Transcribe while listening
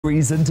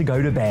Reason to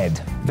go to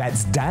bed.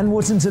 That's Dan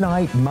Wootton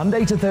Tonight,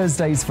 Monday to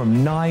Thursdays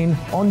from 9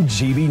 on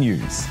GB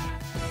News.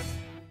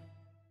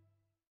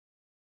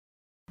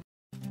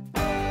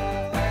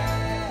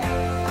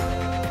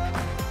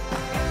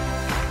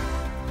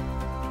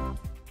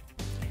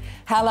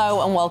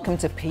 Hello and welcome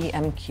to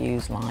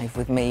PMQs Live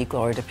with me,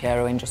 Gloria De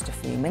Piero. In just a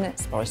few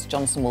minutes, Boris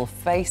Johnson will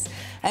face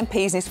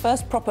MPs in his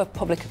first proper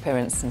public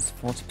appearance since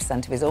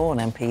 40% of his own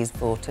MPs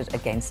voted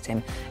against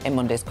him in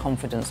Monday's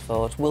confidence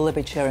vote. Will they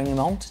be cheering him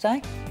on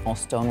today or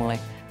stonily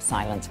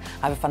silent?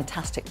 I have a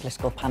fantastic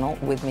political panel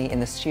with me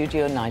in the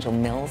studio. Nigel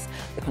Mills,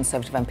 the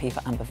Conservative MP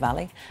for Amber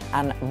Valley,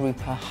 and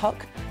Rupert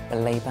Huck, the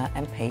Labour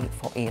MP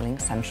for Ealing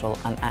Central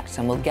and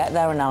Acton. We'll get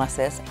their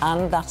analysis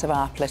and that of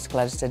our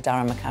political editor,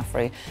 Darren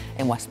McCaffrey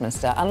in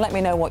Westminster. And let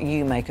me know what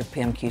you make of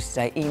PMQs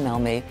today. Email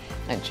me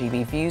at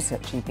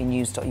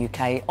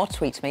gbviews@gbnews.uk or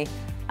tweet me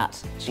at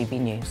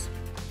gbnews.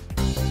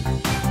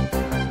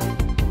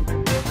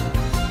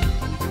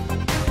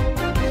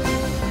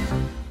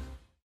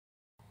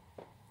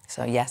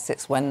 So yes,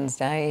 it's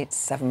Wednesday, it's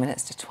 7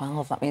 minutes to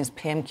 12. That means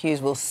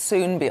PMQs will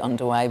soon be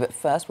underway. But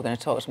first, we're going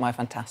to talk to my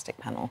fantastic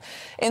panel.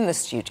 In the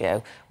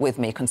studio with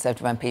me,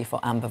 Conservative MP for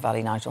Amber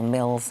Valley, Nigel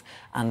Mills,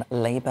 and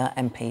Labour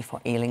MP for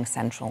Ealing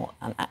Central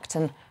and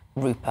Acton,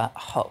 Rupert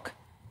Huck.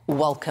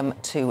 Welcome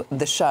to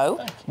the show,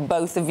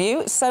 both of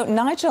you. So,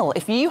 Nigel,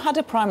 if you had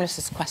a Prime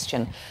Minister's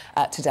question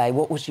today,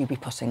 what would you be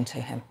putting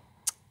to him?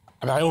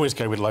 I mean, I always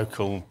go with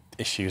local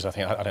issues. I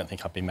don't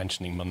think I'd be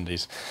mentioning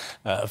Monday's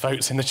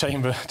votes in the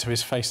chamber to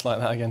his face like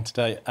that again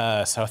today.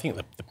 So I think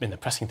the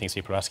pressing things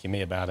people are asking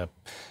me about are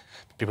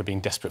people being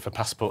desperate for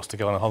passports to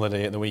go on a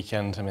holiday at the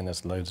weekend. I mean,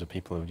 there's loads of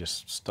people who are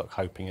just stuck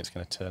hoping it's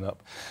going to turn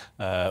up.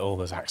 Or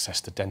there's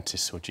access to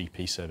dentists or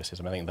GP services.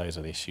 I mean, I think those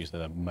are the issues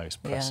that are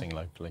most pressing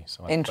locally.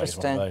 So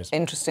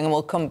Interesting. And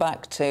we'll come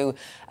back to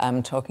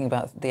talking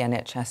about the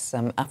NHS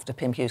after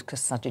PMQs,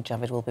 because Sajid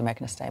Javid will be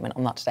making a statement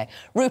on that today.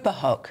 Rupert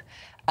Huck,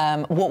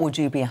 what would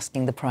you be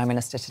asking the Prime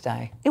Minister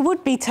today? It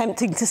would be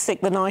tempting to stick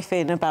the knife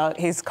in about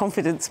his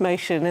confidence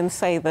motion and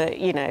say that,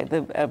 you know,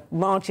 the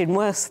margin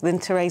worse than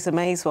Theresa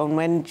May's one,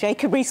 when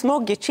Jacob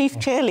Rees-Mogg, your chief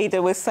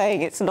cheerleader, was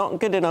saying it's not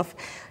good enough.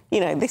 You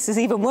know, this is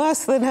even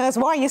worse than hers.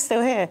 Why are you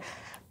still here?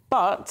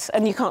 But,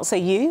 and you can't say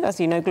you, as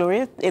you know,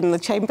 Gloria, in the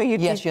chamber.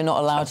 Yes, you're not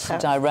allowed to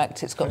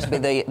direct. It's got to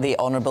be the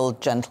honourable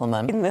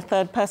gentleman. In the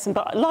third person.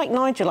 But like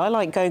Nigel, I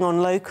like going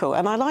on local,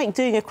 and I like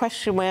doing a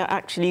question where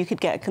actually you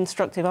could get a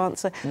constructive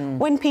answer.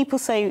 When people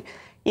say,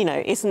 you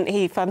know, isn't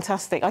he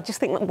fantastic? I just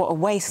think, what a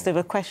waste of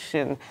a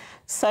question.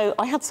 So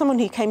I had someone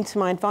who came to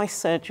my advice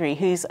surgery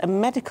who's a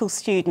medical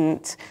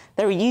student.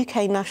 They're a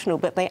UK national,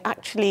 but they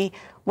actually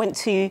went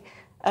to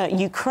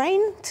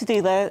Ukraine to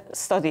do their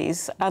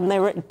studies, and they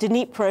were at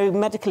Dnipro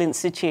Medical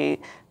Institute.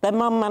 Their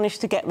mum managed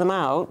to get them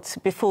out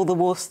before the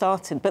war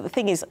started. But the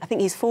thing is, I think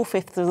he's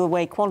 4/5 of the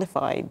way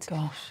qualified.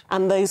 Gosh.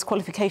 And those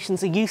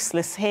qualifications are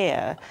useless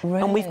here.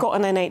 Really? And we've got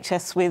an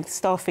NHS with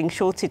staffing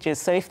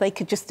shortages, so if they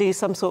could just do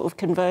some sort of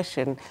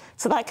conversion.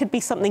 So that could be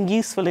something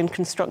useful and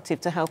constructive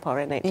to help our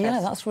NHS.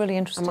 Yeah, that's really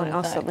interesting. I might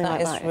ask something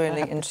like that. That is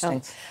really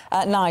interesting.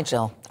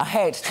 Nigel, I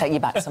hate to take you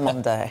back to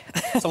Monday.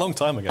 It's a long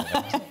time ago.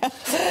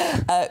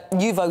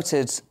 You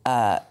voted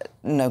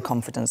no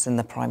confidence in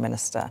the Prime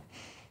Minister.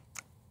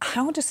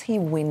 How does he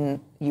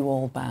win you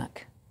all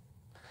back?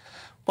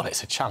 Well,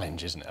 it's a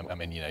challenge, isn't it? I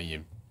mean, you know,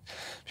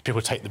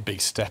 people take the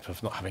big step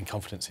of not having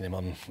confidence in him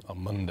on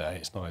Monday.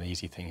 It's not an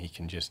easy thing he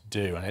can just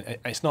do. And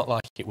it's not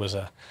like it was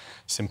a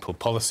simple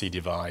policy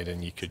divide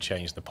and you could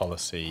change the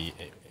policy.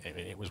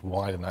 It was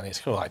wider than that.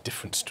 It's kind of like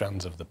different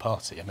strands of the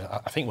party. I mean,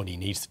 I think what he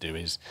needs to do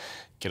is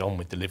get on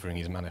with delivering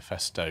his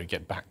manifesto,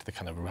 get back to the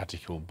kind of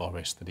radical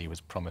Boris that he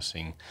was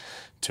promising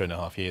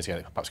 2.5 years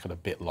ago, perhaps got a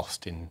bit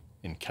lost in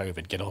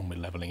COVID, get on with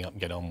levelling up,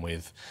 get on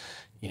with,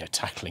 you know,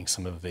 tackling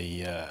some of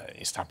the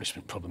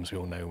establishment problems we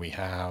all know we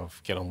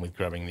have, get on with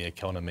growing the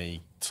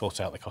economy,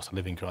 sort out the cost of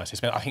living crisis.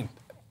 I mean, I think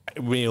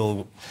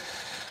real,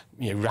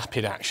 you know,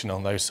 rapid action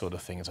on those sort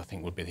of things, I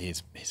think, would be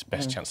his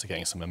best chance of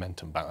getting some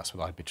momentum back. That's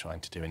what I'd be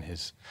trying to do in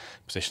his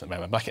position at the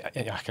moment. But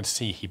I can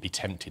see he'd be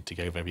tempted to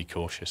go very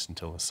cautious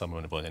until the summer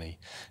and avoid any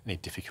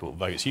difficult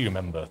votes. You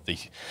remember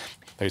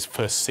those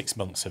first 6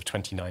 months of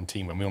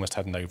 2019 when we almost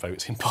had no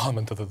votes in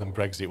Parliament other than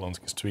Brexit ones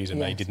because Theresa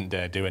May didn't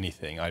dare do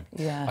anything. I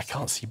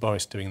can't see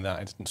Boris doing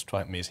that. It doesn't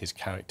strike me as his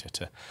character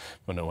to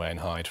run away and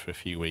hide for a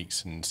few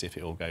weeks and see if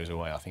it all goes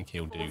away. I think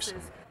he'll do some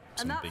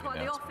big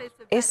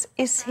announcements.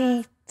 Is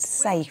he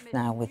safe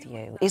now with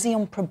you? Is he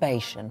on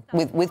probation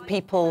with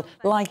people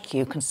like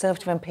you,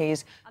 Conservative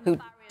MPs, who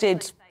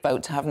did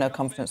vote to have no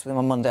confidence with him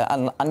on Monday,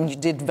 and you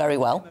did very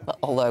well,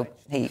 although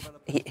he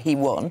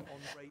won.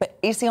 But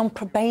is he on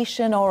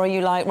probation, or are you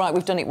like, right,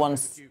 we've done it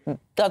once,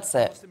 that's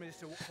it,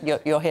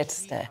 you're here to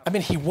stay? I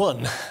mean, he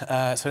won,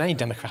 so in any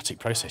democratic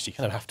process, you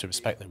kind of have to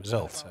respect the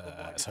result.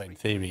 So in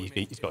theory,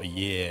 he's got a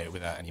year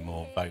without any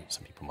more votes.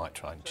 Some people might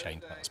try and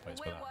change that, I suppose,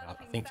 but I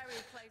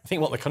think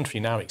what the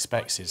country now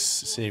expects is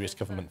serious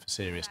government for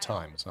serious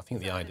times. And I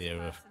think the idea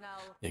of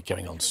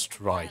going on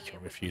strike or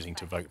refusing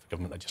to vote for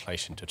government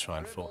legislation to try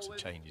and force a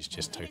change is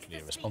just totally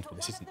irresponsible.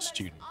 This isn't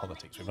student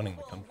politics. We're running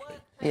the country.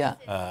 Yeah.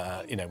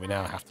 We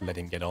now have to let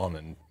him get on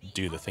and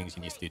do the things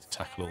he needs to do to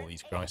tackle all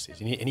these crises.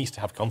 He needs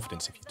to have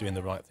confidence if he's doing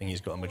the right thing.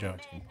 He's got a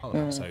majority in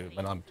Parliament. So,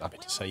 and I'm happy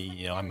to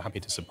say, I'm happy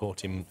to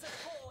support him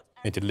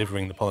in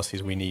delivering the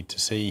policies we need to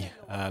see.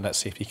 Let's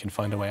see if he can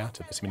find a way out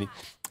of this. I mean,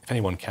 if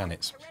anyone can,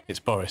 it's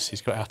Boris.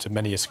 He's got out of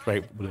many a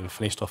scrape, would have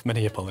finished off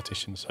many a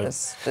politician. So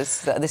this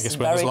is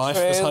very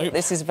true.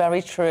 This is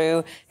very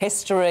true.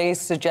 History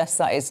suggests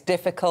that it's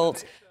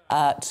difficult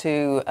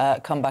to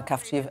come back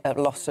after you've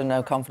lost or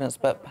no confidence,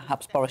 but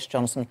perhaps Boris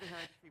Johnson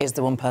is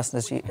the one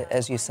person,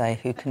 as you say,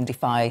 who can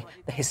defy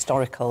the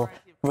historical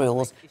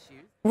rules.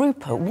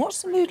 Rupert,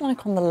 what's the mood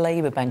like on the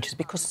Labour benches?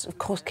 Because, of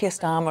course, Keir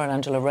Starmer and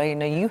Angela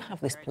Rayner, you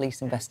have this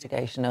police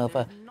investigation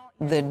over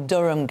the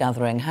Durham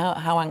gathering.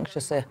 How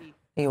anxious are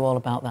you all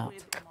about that?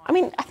 I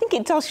mean, I think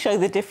it does show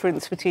the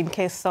difference between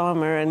Keir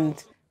Starmer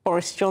and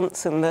Boris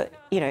Johnson, that,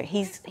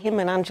 him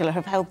and Angela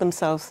have held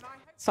themselves,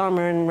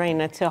 Starmer and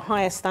Rayner, to a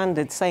higher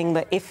standard, saying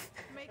that if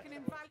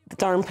the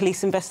Durham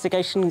police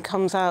investigation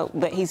comes out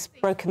that he's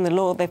broken the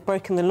law, they've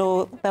broken the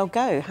law, they'll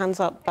go. Hands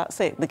up, that's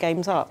it, the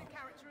game's up.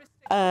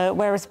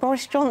 Whereas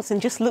Boris Johnson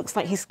just looks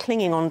like he's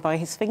clinging on by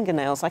his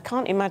fingernails. I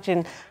can't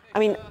imagine... I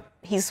mean,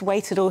 he's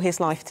waited all his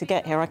life to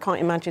get here. I can't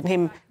imagine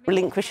him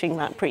relinquishing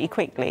that pretty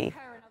quickly.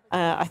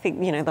 I think,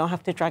 they'll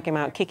have to drag him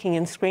out kicking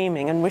and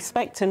screaming. And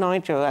respect to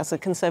Nigel as a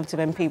Conservative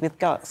MP with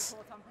guts.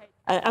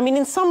 I mean,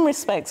 in some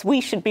respects,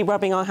 we should be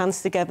rubbing our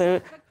hands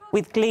together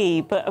with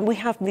glee, but we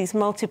have these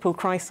multiple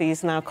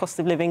crises now, cost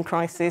of living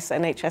crisis,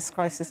 NHS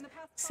crisis,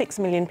 6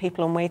 million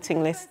people on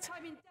waiting lists,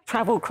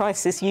 travel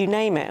crisis, you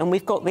name it. And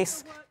we've got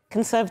this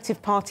Conservative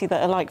Party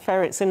that are like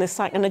ferrets in a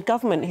sack, and a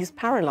government who's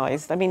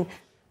paralysed. I mean,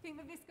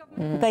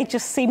 they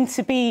just seem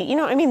to be,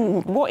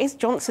 what is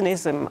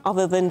Johnsonism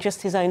other than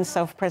just his own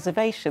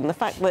self-preservation? The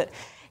fact that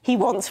he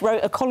once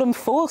wrote a column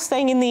for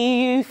staying in the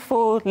EU,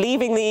 for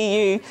leaving the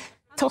EU,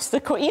 tossed the...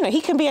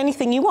 he can be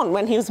anything you want.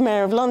 When he was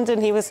Mayor of London,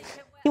 he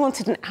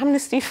wanted an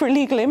amnesty for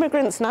illegal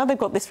immigrants. Now they've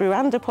got this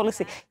Rwanda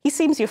policy. He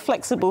seems your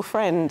flexible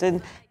friend,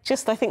 and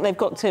I think they've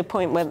got to a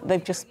point where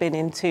they've just been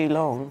in too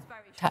long.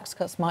 Tax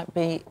cuts might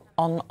be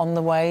on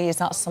the way. Is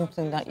that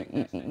something that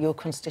your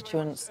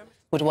constituents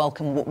would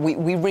welcome?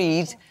 We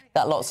read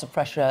that lots of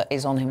pressure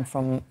is on him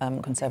from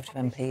Conservative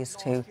MPs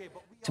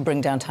to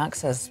bring down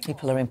taxes.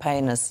 People are in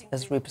pain, as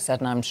Rupert said,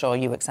 and I'm sure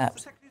you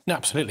accept. No,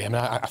 absolutely. I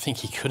mean, I think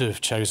he could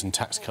have chosen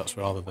tax cuts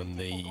rather than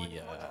the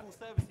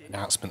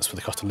announcements for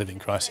the cost of living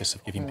crisis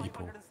of giving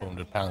people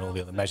 £400, all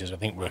the other measures I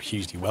think were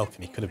hugely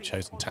welcome. He could have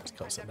chosen tax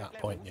cuts at that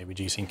point,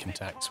 reduce income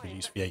tax,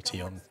 reduce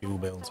VAT on fuel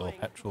bills or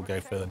petrol,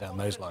 go further down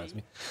those lines. I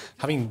mean,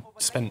 having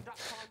spent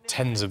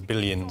tens of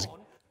billions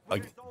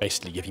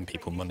basically giving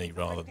people money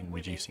rather than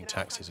reducing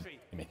taxes.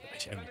 I mean,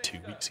 only 2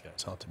 weeks ago,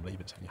 it's hard to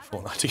believe it's only a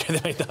fortnight ago they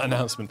made that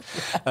announcement.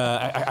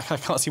 I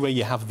can't see where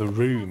you have the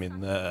room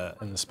in the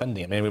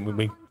spending. I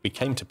mean, we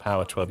came to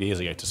power 12 years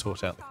ago to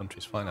sort out the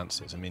country's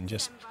finances. I mean,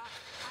 just...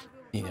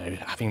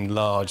 having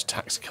large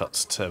tax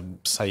cuts to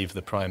save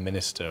the Prime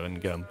Minister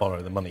and go and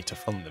borrow the money to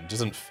fund them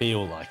doesn't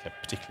feel like a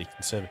particularly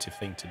Conservative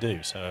thing to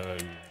do. So,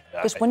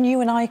 because when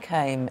you and I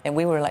came, and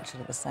we were elected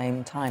at the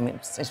same time,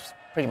 it's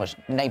pretty much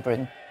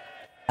neighbouring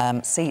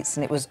seats,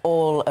 and it was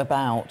all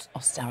about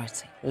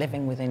austerity,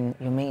 living within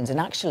your means. And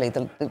actually,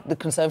 the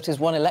Conservatives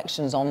won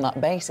elections on that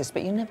basis,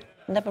 but you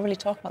never really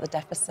talk about the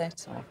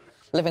deficit or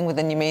living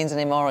within your means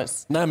anymore.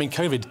 No, I mean,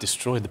 COVID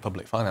destroyed the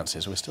public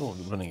finances. We're still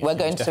running. We're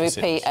going to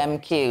repeat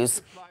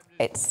PMQs.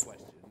 It's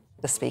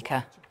the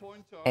Speaker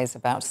is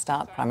about to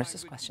start Prime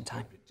Minister's Question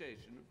Time.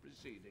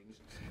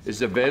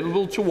 Is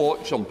available to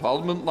watch on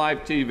Parliament Live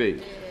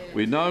TV.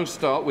 We now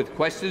start with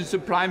questions to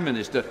Prime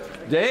Minister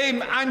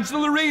Dame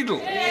Angela Riedel.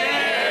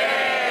 Yes.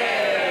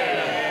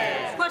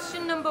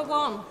 Question number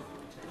 1.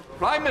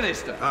 Prime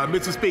Minister.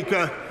 Mr.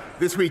 Speaker,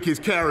 this week is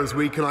Carers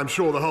Week, and I'm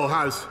sure the whole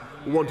House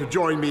will want to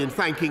join me in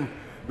thanking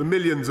the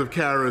millions of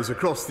carers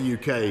across the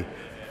UK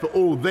for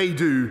all they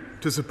do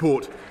to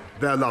support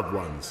their loved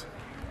ones.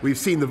 We've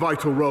seen the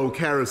vital role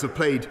carers have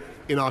played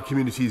in our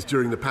communities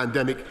during the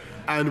pandemic,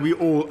 and we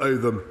all owe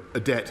them a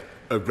debt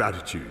of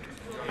gratitude.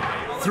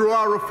 Through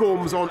our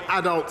reforms on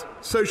adult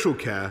social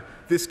care,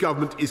 this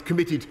government is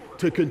committed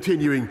to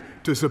continuing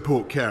to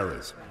support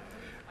carers.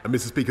 And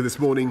Mr. Speaker, this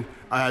morning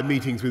I had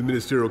meetings with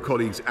ministerial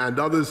colleagues and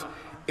others.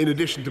 In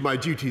addition to my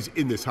duties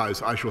in this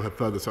House, I shall have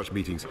further such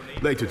meetings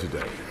later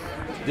today.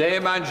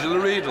 Dame Angela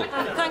Riedel.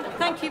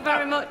 Thank you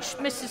very much,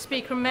 Mr.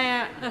 Speaker.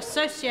 May I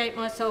associate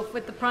myself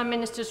with the Prime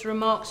Minister's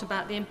remarks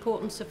about the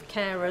importance of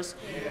carers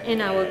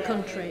in our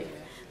country.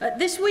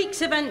 This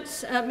week's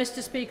events,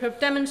 Mr. Speaker, have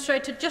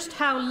demonstrated just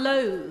how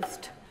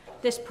loathed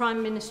this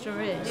Prime Minister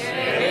is.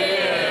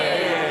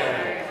 Yeah.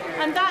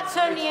 And that's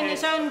only in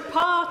his own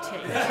party.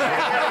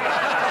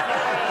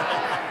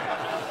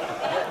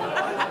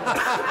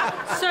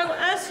 So,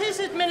 as his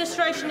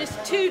administration is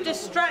too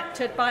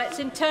distracted by its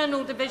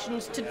internal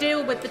divisions to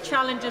deal with the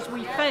challenges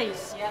we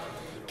face,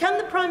 can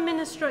the Prime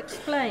Minister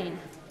explain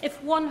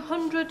if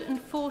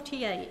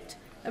 148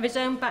 of his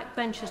own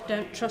backbenchers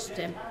don't trust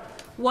him.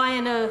 Why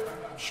on earth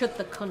should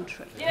the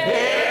country? Prime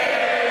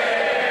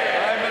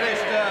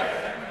Minister.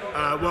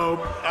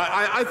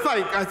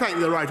 I thank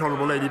the Right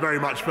Honourable Lady very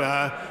much for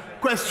her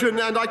question,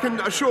 and I can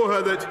assure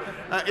her that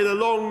in a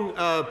long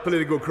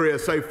political career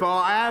so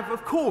far, I have,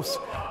 of course,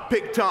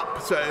 picked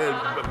up,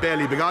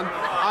 barely begun,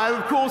 I have,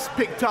 of course,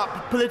 picked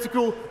up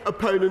political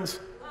opponents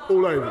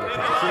all over the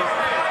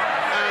place.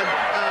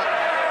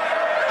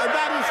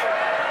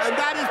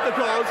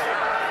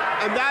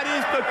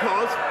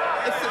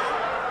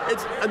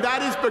 And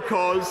that is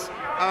because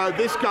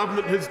this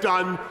government has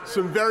done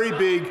some very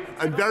big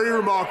and very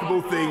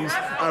remarkable things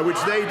which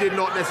they did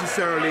not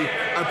necessarily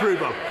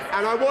approve of.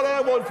 And what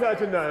I want her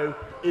to know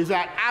is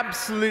that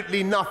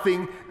absolutely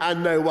nothing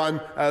and no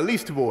one,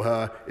 least of all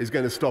her, is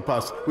going to stop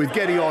us with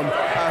getting on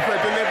for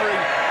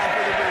delivering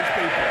for the British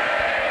people.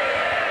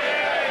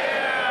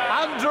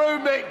 Andrew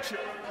Mitchell.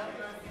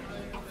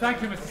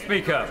 Thank you, Mr.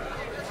 Speaker.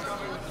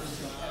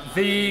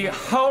 The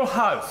whole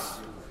House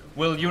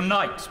will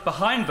unite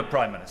behind the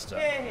Prime Minister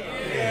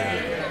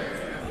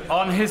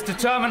on his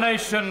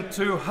determination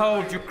to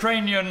hold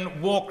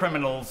Ukrainian war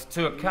criminals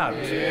to account.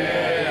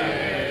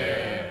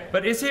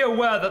 But is he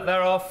aware that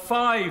there are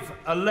 5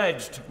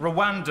 alleged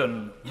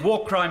Rwandan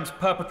war crimes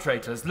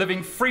perpetrators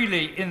living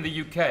freely in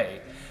the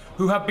UK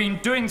who have been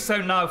doing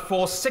so now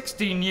for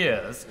 16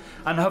 years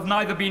and have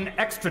neither been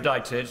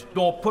extradited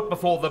nor put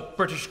before the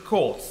British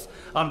courts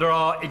under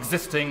our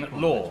existing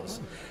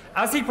laws?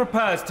 As he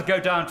prepares to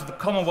go down to the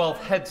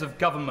Commonwealth Heads of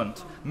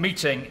Government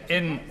meeting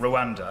in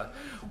Rwanda,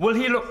 will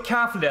he look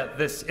carefully at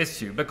this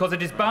issue, because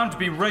it is bound to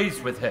be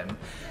raised with him,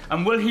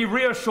 and will he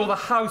reassure the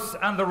House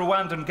and the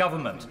Rwandan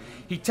government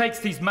he takes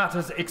these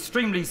matters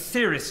extremely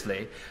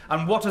seriously,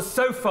 and what has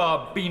so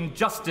far been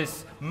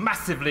justice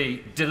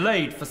massively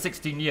delayed for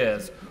 16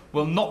 years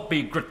will not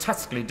be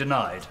grotesquely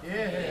denied?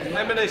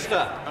 Prime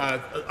Minister.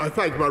 I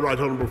thank my right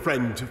honourable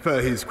friend for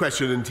his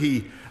question, and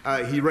he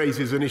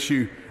raises an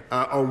issue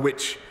on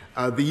which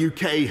the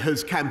UK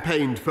has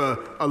campaigned for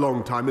a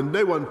long time, and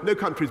no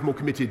country is more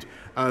committed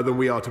than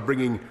we are to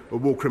bringing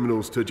war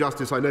criminals to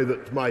justice. I know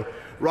that my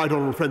right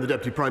honourable friend, the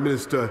Deputy Prime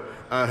Minister,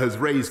 has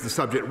raised the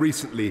subject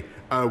recently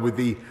with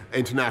the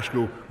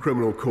International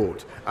Criminal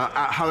Court.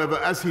 However,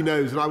 as he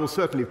knows, and I will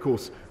certainly, of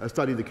course,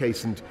 study the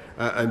case and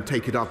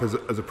take it up as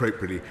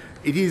appropriately,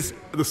 it is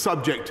the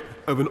subject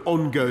of an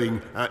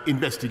ongoing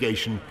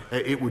investigation.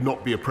 It would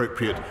not be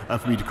appropriate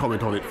for me to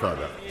comment on it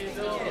further.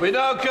 We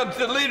now come to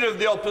the Leader of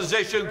the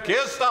Opposition,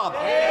 Keir Starmer.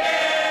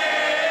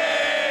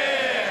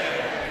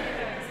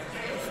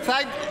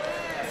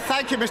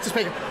 Thank you, Mr.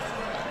 Speaker.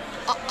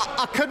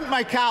 I couldn't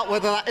make out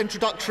whether that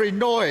introductory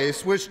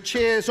noise was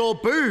cheers or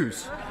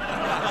boos.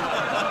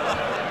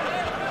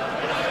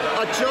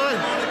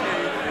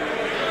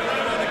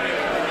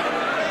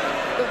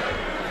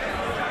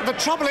 The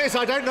trouble is,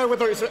 I don't know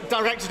whether it's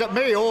directed at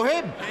me or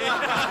him.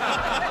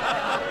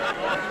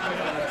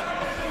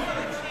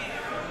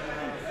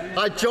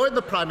 I joined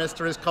the Prime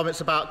Minister in his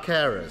comments about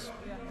carers.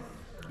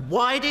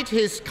 Why did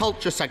his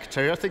Culture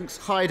Secretary, I think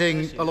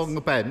hiding along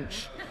the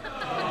bench,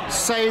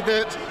 say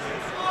that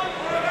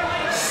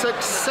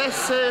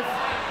successive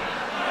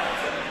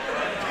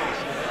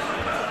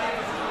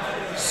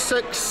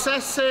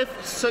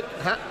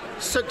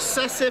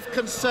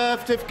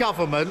Conservative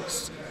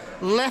governments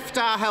left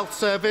our health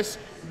service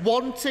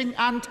wanting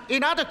and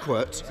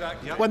inadequate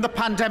when the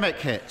pandemic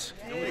hit?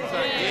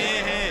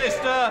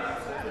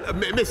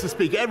 Mr.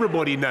 Speaker,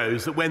 everybody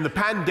knows that when the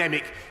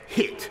pandemic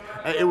hit,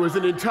 it was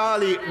an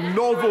entirely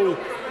novel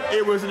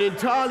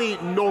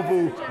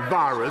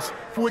virus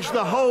for which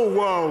the whole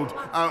world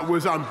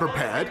was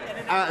unprepared.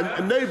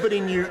 And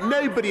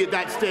nobody at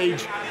that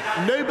stage,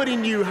 nobody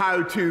knew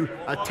how to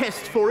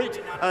test for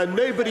it.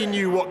 Nobody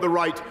knew what the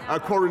right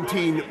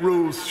quarantine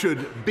rules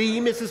should be,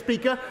 Mr.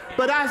 Speaker.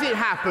 But as it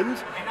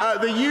happened,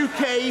 the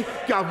UK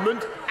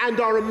government and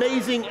our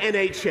amazing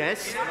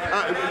NHS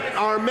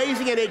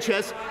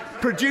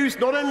produced,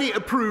 not only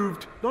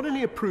approved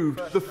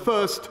the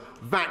first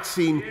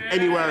vaccine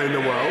anywhere in the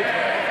world.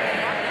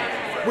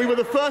 We were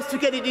the first to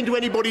get it into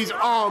anybody's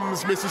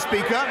arms, Mr.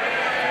 Speaker,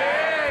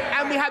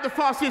 and we had the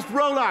fastest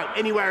rollout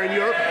anywhere in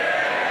Europe,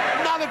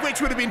 none of which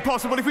would have been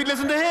possible if we'd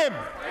listened to him.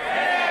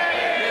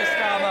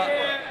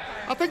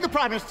 I think the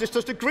Prime Minister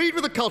just agreed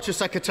with the Culture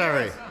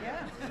Secretary.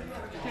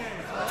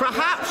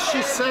 Perhaps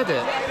she said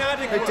it.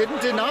 They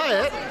didn't deny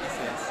it.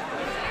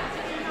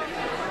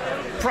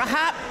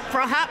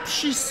 Perhaps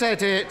she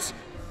said it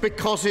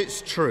because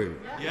it's true.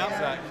 Yeah,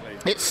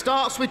 exactly. It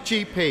starts with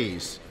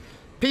GPs.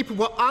 People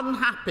were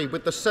unhappy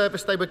with the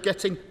service they were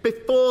getting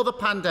before the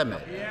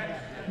pandemic.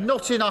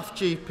 Not enough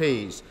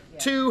GPs.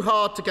 Too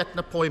hard to get an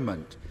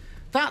appointment.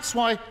 That's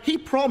why he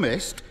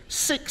promised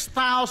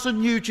 6,000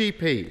 new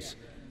GPs.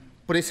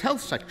 But his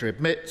Health Secretary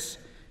admits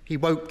he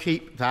won't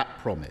keep that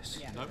promise.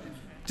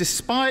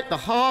 Despite the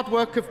hard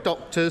work of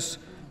doctors,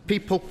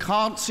 people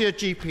can't see a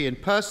GP in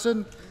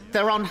person.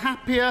 They're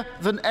unhappier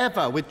than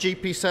ever with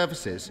GP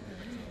services.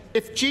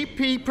 If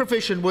GP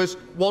provision was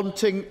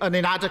wanting and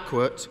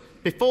inadequate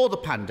before the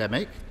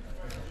pandemic,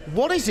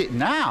 what is it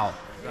now?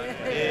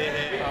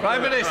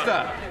 Prime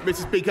Minister. Mr.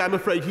 Speaker, I'm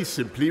afraid he's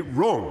simply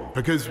wrong,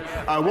 because he's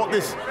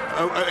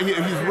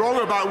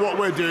wrong about what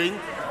we're doing.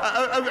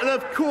 And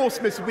of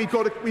course, we've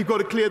got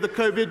to clear the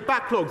COVID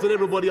backlogs, and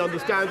everybody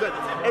understands that.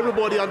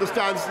 Everybody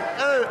understands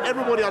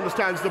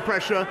the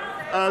pressure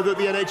that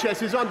the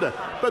NHS is under.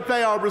 But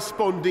they are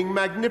responding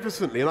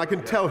magnificently, and I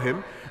can tell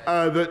him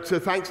that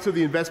thanks to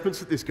the investments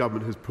that this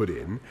government has put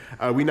in,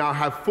 we now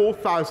have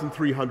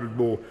 4,300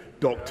 more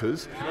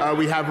doctors.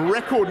 We have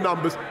record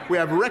numbers. We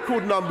have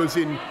record numbers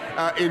in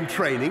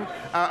training,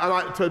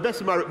 and to the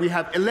best of my, we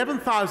have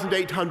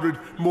 11,800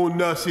 more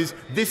nurses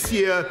this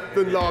year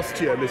than last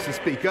year, Mr.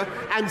 Speaker,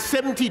 and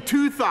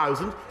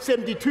 72,000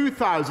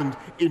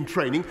 in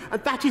training,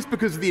 and that is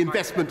because of the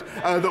investment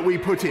that we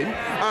put in,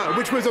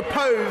 which was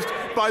opposed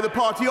by the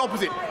party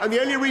opposite. And the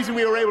only reason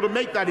we were able to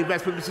make that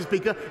investment, Mr.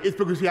 Speaker, is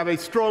because we have a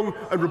strong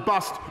and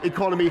robust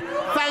economy,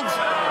 thanks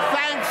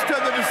to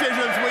the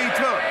decisions we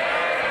took.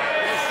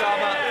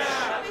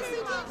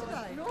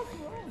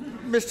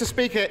 Mr.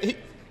 Speaker,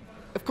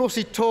 of course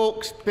he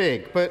talks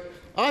big, but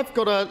I've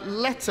got a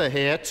letter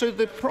here to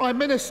the Prime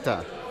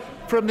Minister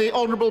from the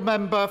honourable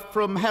member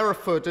from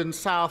Hereford and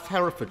South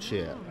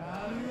Herefordshire.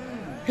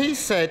 He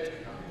said,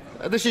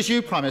 this is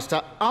you, Prime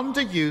Minister,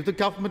 under you the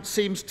government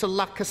seems to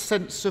lack a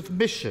sense of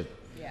mission.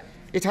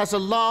 It has a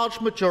large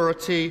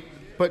majority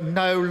but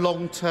no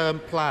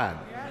long-term plan.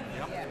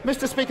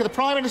 Mr. Speaker, the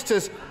Prime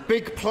Minister's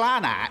Big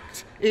Plan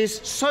Act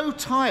is so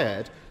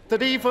tired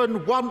that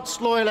even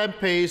once loyal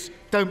MPs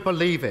don't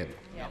believe him.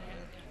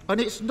 And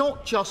it's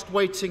not just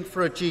waiting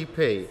for a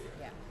GP,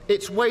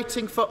 it's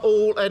waiting for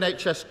all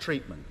NHS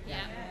treatment.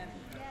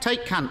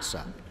 Take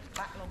cancer.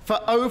 For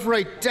over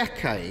a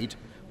decade,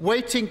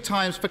 waiting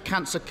times for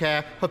cancer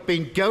care have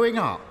been going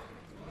up.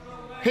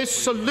 His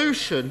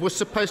solution was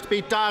supposed to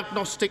be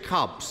diagnostic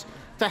hubs.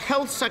 The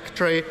Health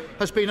Secretary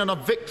has been on a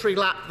victory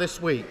lap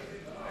this week.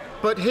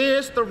 But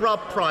here's the rub,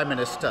 Prime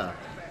Minister.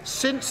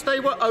 Since they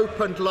were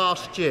opened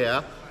last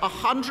year,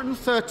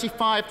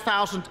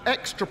 135,000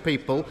 extra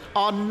people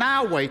are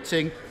now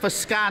waiting for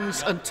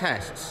scans and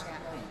tests.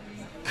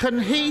 Can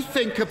he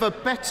think of a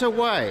better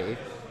way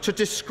to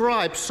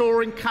describe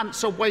soaring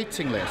cancer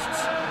waiting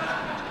lists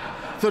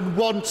than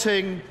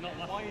wanting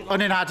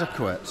and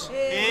inadequate?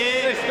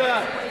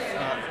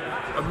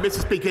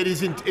 Mr. Speaker, it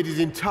is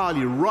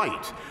entirely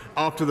right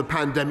after the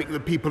pandemic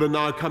that people are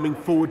now coming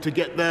forward to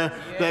get their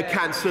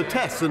cancer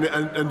tests,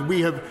 and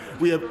we have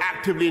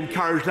actively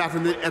encouraged that,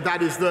 and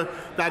that is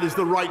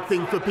the right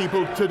thing for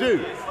people to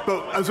do.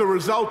 But as a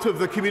result of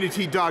the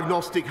community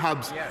diagnostic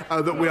hubs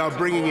that we are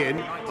bringing in,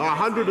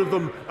 100 of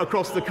them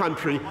across the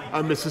country,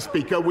 Mr.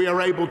 Speaker, we are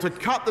able to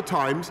cut the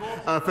times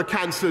for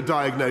cancer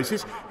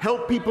diagnosis,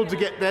 help people to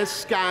get their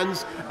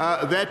scans,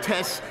 their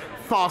tests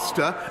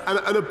faster,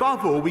 and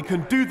above all, we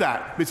can do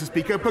that, Mr.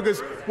 Speaker,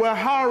 because we're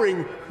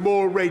hiring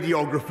more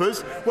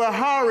radiographers, we're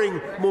hiring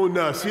more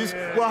nurses,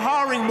 we're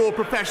hiring more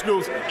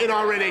professionals in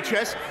our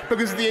NHS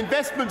because of the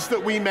investments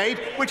that we made,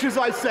 which, as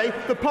I say,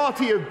 the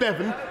party of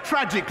Bevan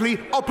tragically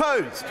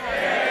opposed.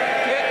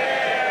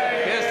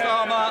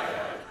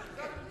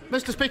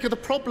 Mr. Speaker, the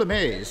problem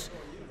is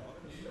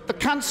the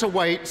cancer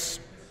rates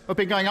have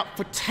been going up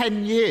for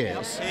 10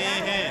 years,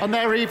 and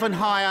they're even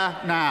higher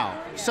now.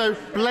 So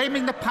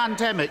blaming the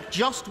pandemic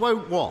just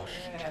won't wash.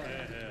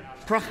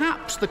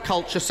 Perhaps the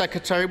Culture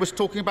Secretary was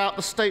talking about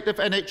the state of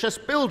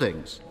NHS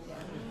buildings.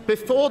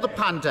 Before the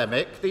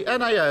pandemic, the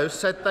NAO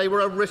said they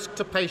were a risk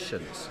to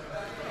patients.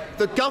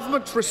 The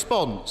government's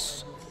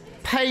response,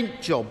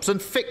 paint jobs and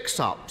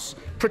fix-ups,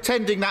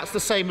 pretending that's the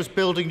same as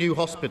building new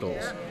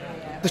hospitals.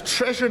 The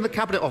Treasurer and the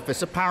Cabinet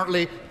Office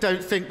apparently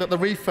don't think that the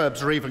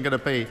refurbs are even going to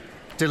be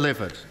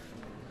delivered.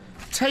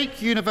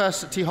 Take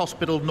University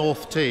Hospital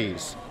North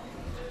Tees.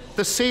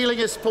 The ceiling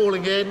is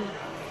falling in,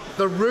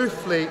 the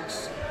roof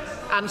leaks,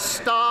 and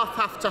staff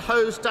have to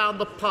hose down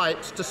the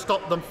pipes to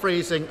stop them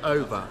freezing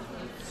over.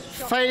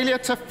 Failure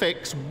to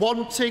fix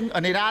wanting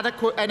and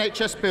inadequate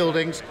NHS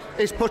buildings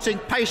is putting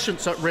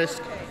patients at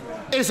risk,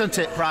 isn't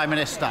it, Prime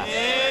Minister?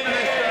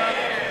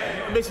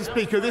 Mr.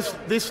 Speaker,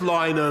 this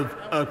line of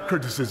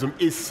criticism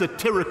is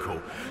satirical,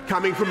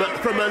 coming from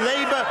a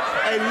Labour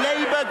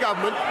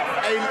government,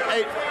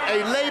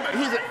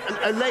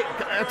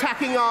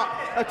 attacking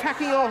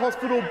our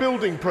hospital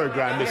building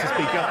programme, Mr.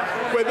 Speaker,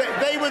 where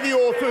they were the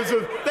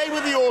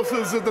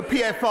authors of the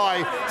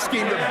PFI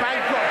scheme that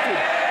bankrupted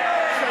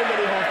so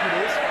many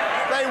hospitals.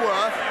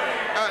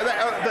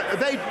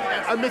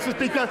 Mr.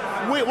 Speaker,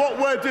 what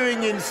we're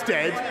doing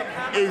instead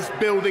is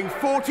building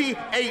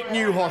 48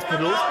 new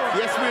hospitals.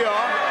 Yes, we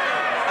are.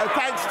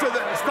 Thanks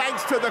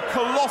to the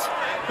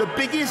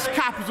biggest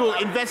capital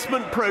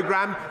investment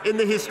programme in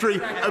the history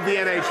of the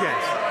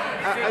NHS.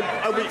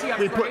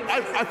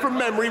 From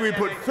memory, we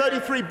put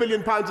 £33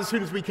 billion as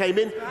soon as we came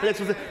in,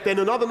 then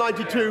another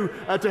 92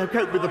 to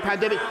cope with the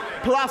pandemic,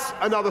 plus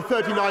another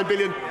 £39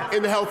 billion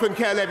in the health and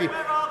care levy.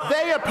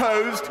 They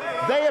opposed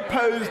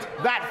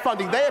that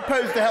funding. They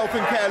opposed the health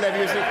and care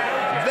levy.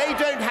 they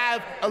don't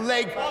have a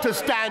leg to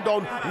stand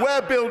on.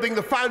 We're building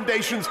the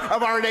foundations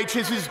of our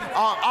NHS's,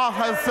 our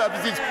health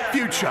services'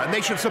 future, and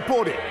they should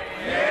support it.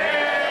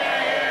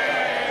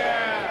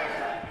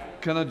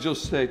 Can I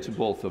just say to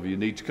both of you, you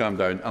need to calm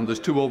down, and there's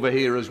two over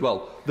here as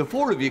well. The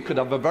four of you could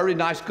have a very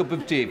nice cup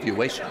of tea if you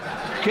wish.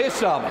 Keir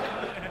Starmer.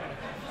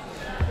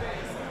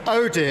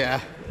 Oh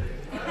dear.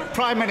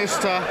 Prime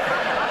Minister.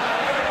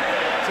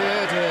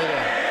 Dear, dear,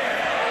 dear.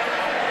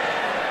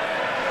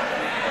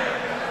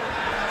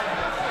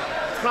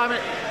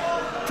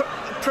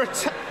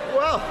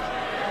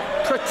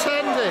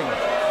 Pretending.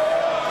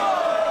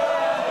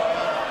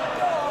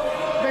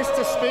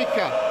 Mr.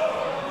 Speaker,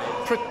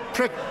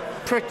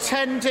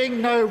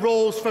 pretending no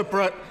rules for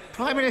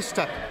Prime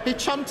Minister, he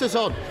chunters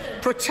on.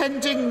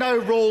 Pretending no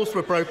rules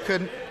were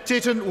broken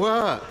didn't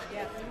work.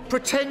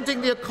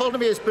 Pretending the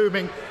economy is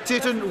booming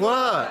didn't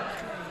work.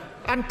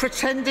 And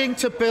pretending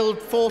to build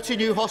 40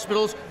 new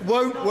hospitals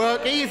won't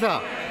work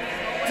either.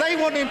 They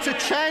want him to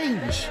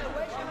change,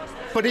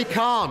 but he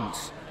can't.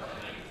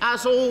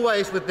 As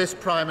always with this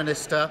Prime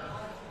Minister,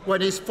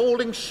 when he's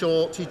falling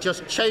short, he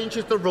just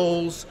changes the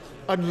rules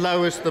and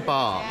lowers the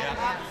bar.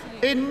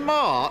 In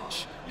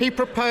March, he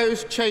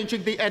proposed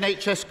changing the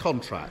NHS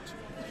contract.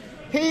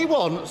 He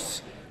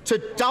wants to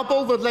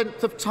double the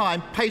length of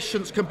time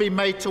patients can be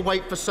made to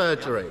wait for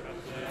surgery,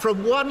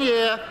 from 1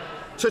 year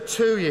to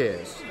 2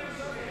 years.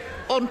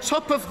 On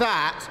top of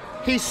that,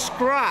 he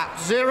scrapped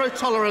zero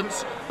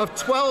tolerance of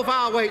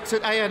 12-hour waits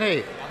at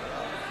A&E.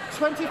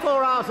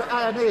 24 hours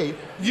at A&E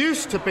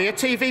used to be a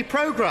TV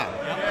programme.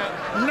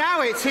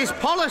 Now it's his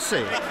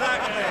policy.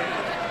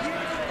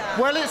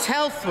 Well, it's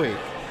Health Week.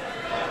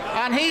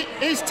 And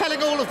he's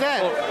telling all of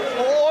them.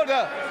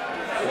 Order!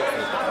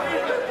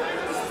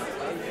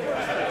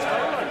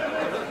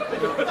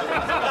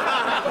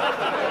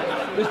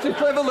 Mr.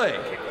 Cleverley,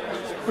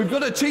 we've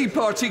got a tea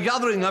party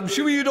gathering. I'm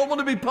sure you don't want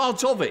to be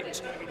part of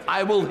it.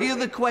 I will hear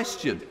the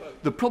question.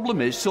 The problem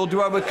is, so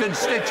do our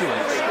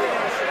constituents.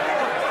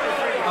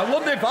 I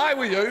wonder if I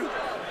were you,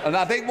 and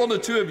I think one or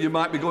two of you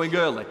might be going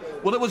early,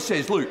 what I would say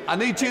is, look, I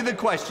need to hear the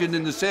question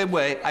in the same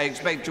way I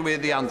expect to hear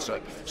the answer.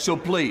 So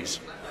please,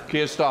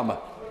 Keir Starmer.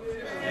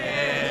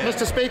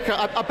 Mr. Speaker,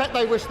 I bet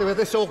they wish they were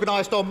this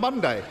organised on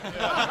Monday.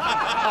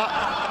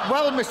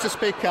 Well, Mr.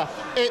 Speaker,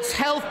 it's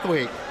Health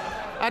Week,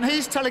 and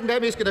he's telling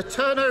them he's going to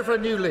turn over a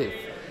new leaf.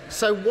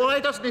 So why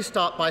doesn't he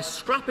start by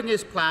scrapping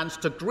his plans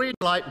to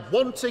greenlight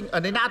wanting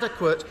and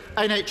inadequate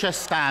NHS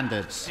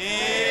standards?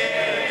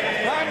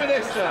 Prime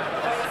Minister.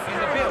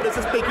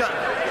 Mr. Speaker,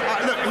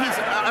 look,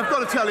 I've got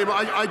to tell him,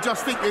 I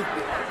just think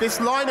that this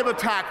line of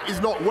attack is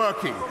not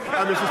working,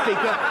 Mr.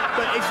 Speaker.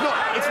 But it's not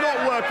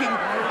working.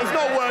 It's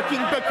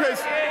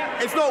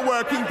not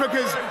working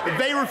because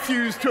they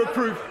refuse to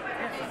approve.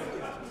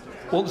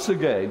 Once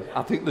again,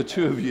 I think the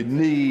two of you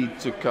need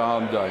to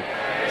calm down.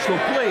 So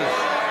please,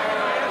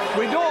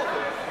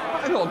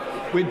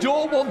 we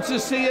don't want to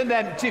see an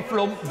empty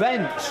front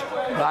bench,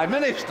 Prime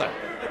Minister.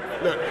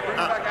 Look,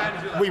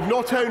 we've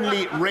not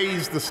only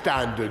raised the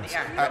standards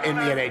in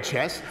the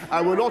NHS,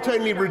 we're not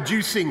only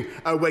reducing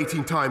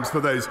waiting times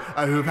for those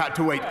who've had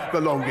to wait the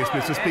longest,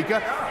 Mr.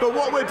 Speaker, but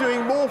what we're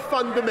doing more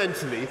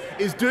fundamentally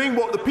is doing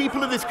what the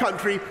people of this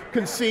country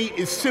can see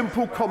is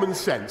simple common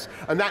sense,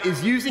 and that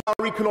is using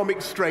our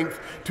economic strength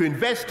to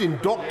invest in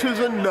doctors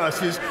and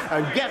nurses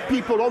and get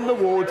people on the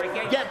wards,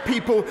 get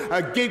people,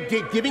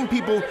 giving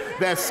people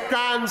their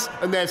scans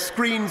and their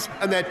screens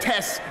and their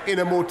tests in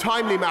a more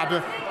timely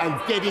manner and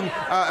getting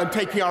and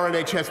taking our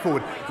NHS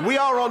forward. We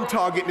are on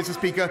target, Mr.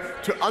 Speaker,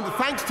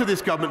 thanks to this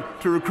government,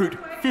 to recruit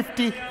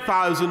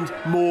 50,000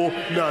 more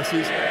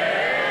nurses.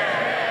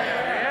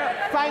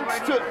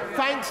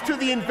 Thanks to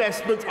the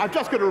investments, I've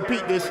just got to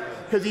repeat this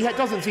because he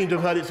doesn't seem to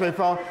have heard it so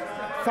far,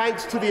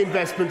 thanks to the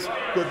investments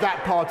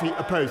that party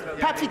opposed.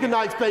 Perhaps he can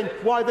now explain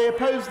why they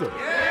opposed them.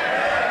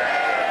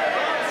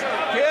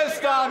 Keir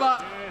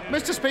Starmer.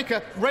 Mr.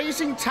 Speaker,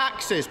 raising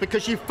taxes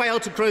because you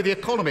failed to grow the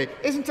economy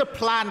isn't a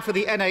plan for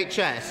the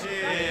NHS,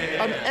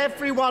 and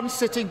everyone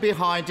sitting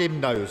behind him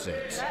knows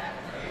it.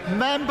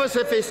 Members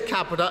of his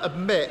cabinet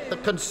admit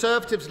that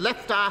Conservatives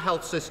left our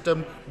health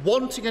system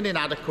wanting and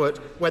inadequate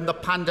when the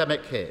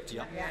pandemic hit.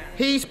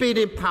 He's been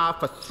in power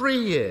for 3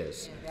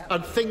 years,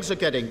 and things are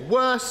getting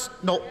worse,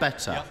 not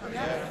better.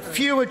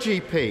 Fewer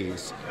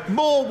GPs,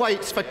 more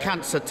waits for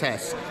cancer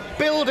tests,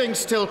 buildings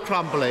still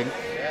crumbling,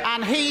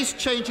 and he's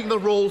changing the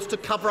rules to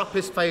cover up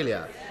his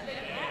failure.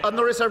 And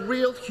there is a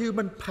real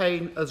human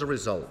pain as a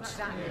result.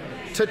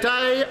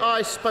 Today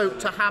I spoke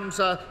to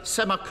Hamza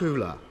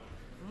Semakula.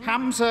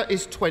 Hamza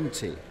is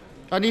 20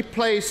 and he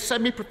plays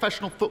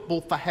semi-professional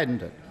football for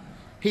Hendon.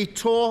 He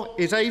tore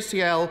his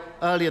ACL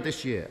earlier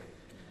this year.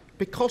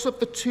 Because of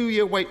the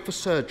 2-year wait for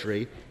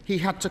surgery, he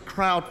had to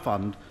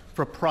crowdfund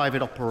for a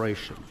private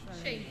operation.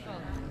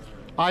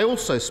 I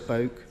also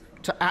spoke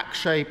to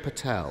Akshay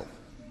Patel.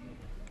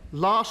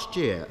 Last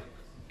year,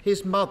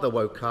 his mother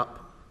woke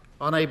up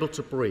unable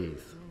to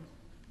breathe.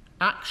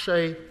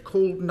 Akshay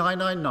called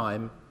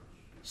 999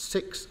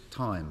 6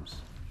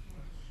 times.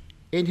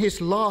 In his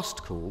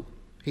last call,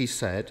 he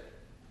said,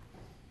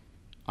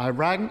 I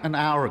rang an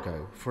hour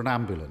ago for an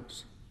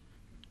ambulance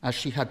as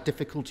she had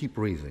difficulty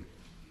breathing,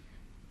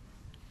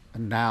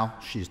 and now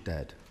she's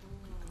dead.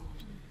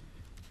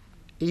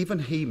 Even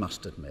he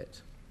must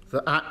admit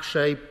that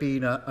Akshay,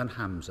 Bina and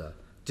Hamza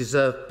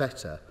deserve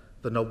better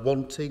than a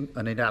wanting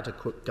and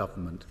inadequate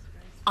government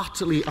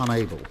utterly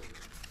unable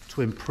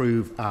to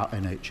improve our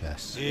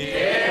NHS.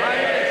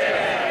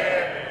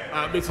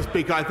 Mr.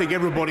 Speaker, I think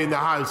everybody in the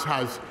House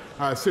has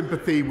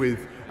sympathy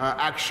with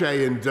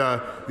Akshay and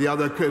the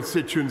other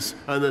constituents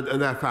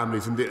and their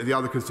families and the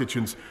other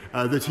constituents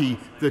that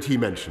he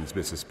mentions,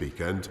 Mr.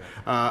 Speaker, and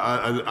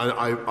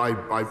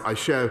I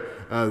share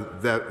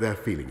their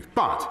feelings.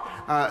 But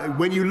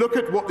when you look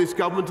at what this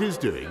government is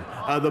doing,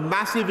 the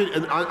massive,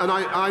 and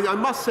I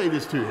must say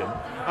this to him,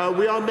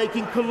 we are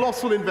making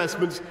colossal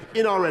investments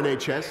in our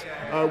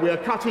NHS. We are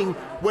cutting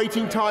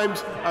waiting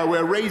times,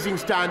 we're raising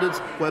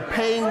standards, we're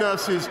paying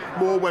nurses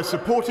more, we're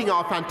supporting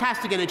our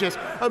fantastic NHS.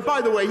 And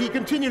by the way, he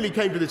continually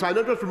came to this, I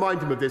don't just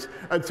remind him of this,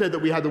 and said that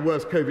we had the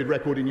worst COVID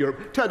record in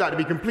Europe. Turned out to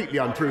be completely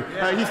untrue.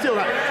 He still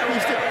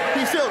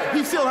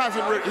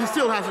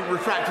hasn't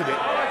retracted it.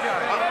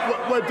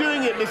 We're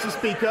doing it, Mr.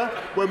 Speaker.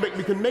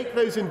 We can make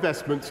those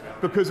investments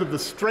because of the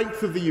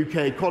strength of the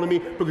UK economy,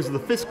 because of the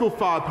fiscal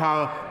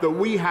firepower that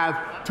we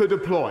have to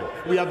deploy.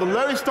 We have the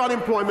lowest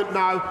unemployment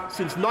now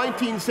since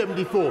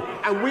 1974,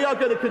 and we are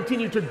going to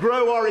continue to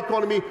grow our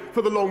economy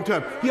for the long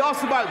term. He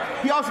asked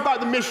about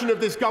the mission of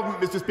this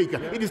government, Mr.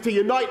 Speaker. It is to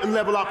unite and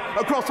level up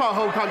across our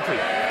whole country,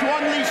 to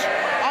unleash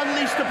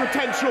the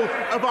potential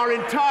of our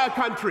entire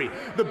country.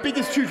 The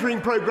biggest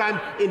tutoring programme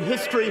in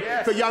history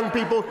for young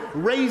people,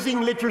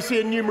 raising literacy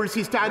and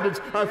numeracy standards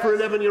for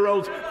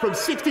 11-year-olds from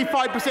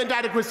 65%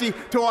 adequacy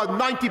to our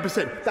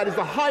 90%. That is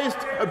the highest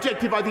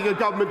objective I think a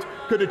government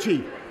could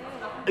achieve.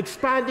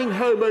 Expanding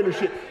home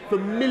ownership for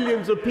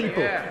millions of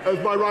people, as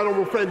my right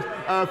honourable friend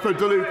for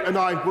Duluth and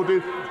I will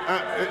do,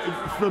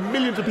 for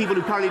millions of people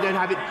who currently don't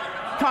have it.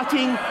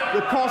 Cutting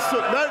the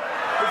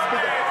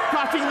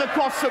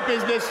costs of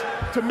business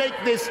to make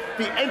this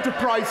the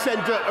enterprise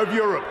centre of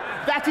Europe.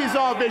 That is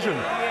our vision.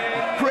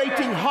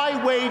 Creating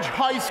high-wage,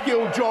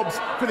 high-skilled jobs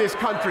for this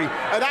country.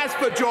 And as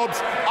for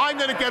jobs, I'm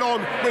going to get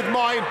on with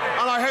mine,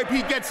 and I hope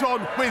he gets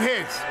on with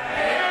his.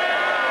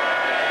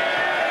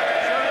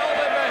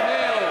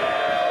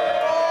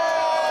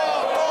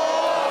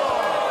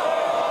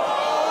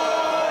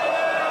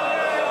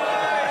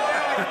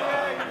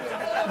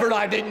 But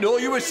I didn't know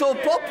you were so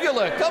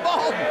popular. Come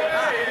on.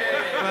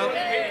 Well,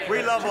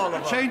 we love all of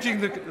them. Changing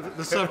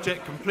the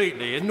subject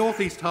completely, in North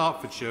East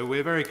Hertfordshire,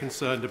 we're very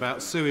concerned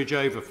about sewage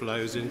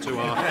overflows into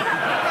our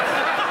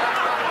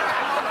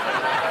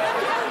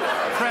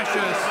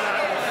precious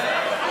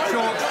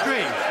chalk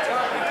streams.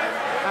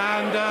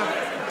 And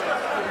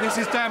this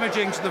is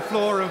damaging to the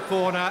flora and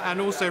fauna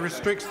and also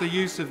restricts the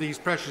use of these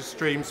precious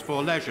streams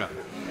for leisure.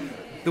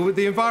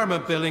 The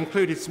Environment Bill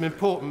included some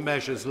important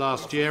measures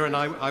last year, and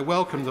I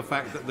welcome the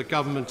fact that the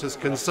government has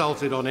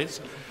consulted on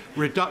its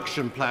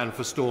reduction plan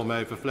for storm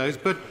overflows.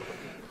 But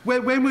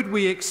when would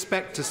we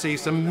expect to see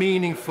some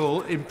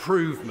meaningful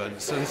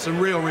improvements and some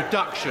real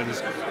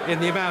reductions in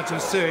the amount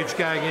of sewage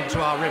going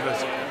into our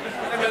rivers?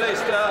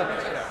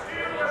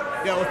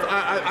 Yeah, well,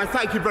 I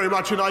thank you very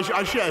much, and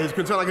I share his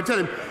concern. I can tell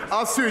him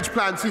our sewage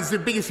plan is the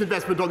biggest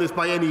investment on this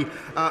by any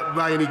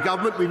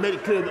government. We made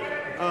it clear that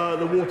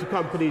the water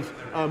companies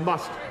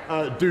must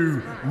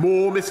do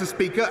more, Mr.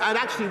 Speaker, and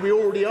actually we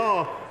already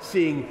are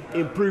seeing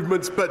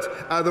improvements,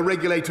 but the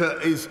regulator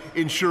is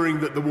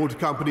ensuring that the water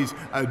companies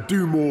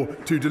do more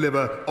to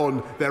deliver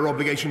on their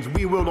obligations.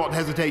 We will not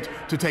hesitate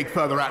to take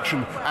further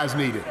action as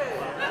needed.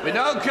 We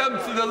now come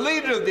to the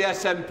leader of the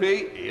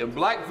SNP, Ian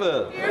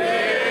Blackford.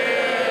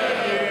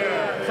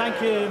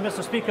 Thank you,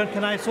 Mr. Speaker.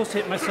 Can I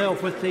associate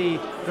myself with the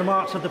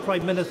remarks of the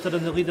Prime Minister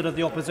and the Leader of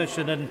the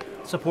Opposition in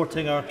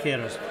supporting our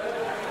carers?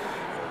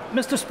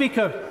 Mr.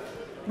 Speaker,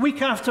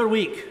 week after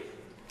week,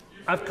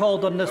 I've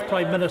called on this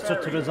Prime Minister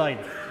to resign.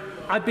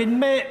 I've been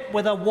met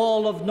with a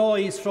wall of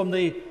noise from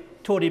the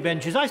Tory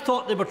benches. I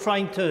thought they were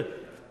trying to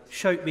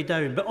shout me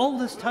down, but all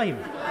this time...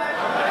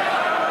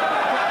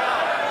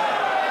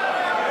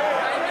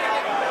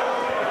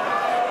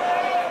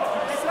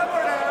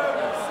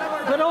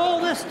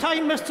 This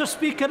time, Mr.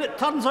 Speaker, it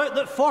turns out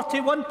that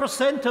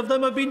 41% of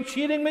them have been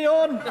cheering me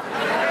on.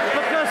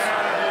 Because,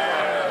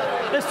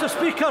 Mr.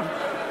 Speaker,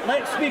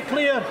 let's be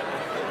clear,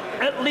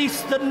 at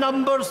least the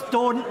numbers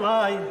don't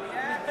lie.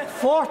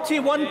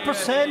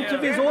 41%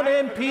 of his own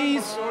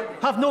MPs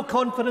have no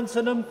confidence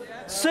in him.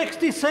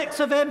 66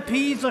 of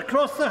MPs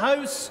across the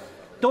House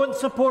don't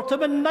support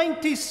him, and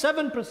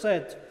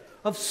 97%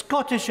 of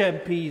Scottish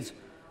MPs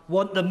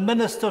want the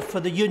Minister for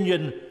the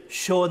Union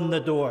shown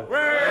the door.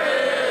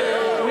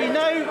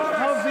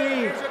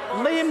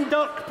 Lame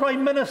duck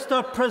Prime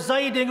Minister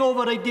presiding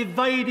over a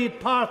divided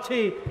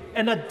party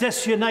in a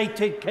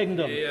disunited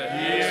kingdom.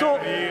 So,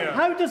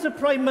 how does the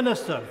Prime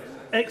Minister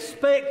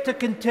expect to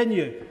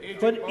continue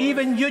when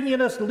even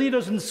unionist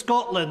leaders in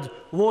Scotland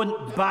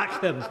won't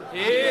back him?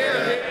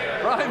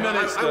 Prime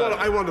Minister.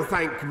 I want to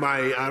thank the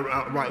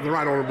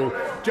right honourable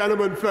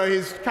gentleman for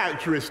his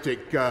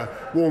characteristic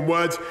warm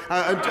words.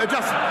 And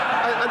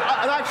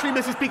actually,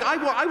 Mrs. Speaker,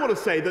 I want to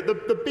say that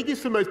the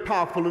biggest and most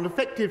powerful and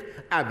effective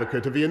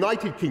advocate of the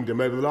United Kingdom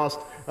over the last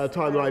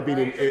time that I've been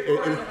in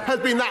has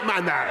been that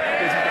man there.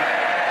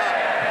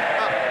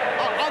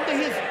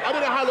 I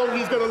don't know how long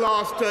he's going to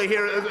last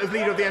here as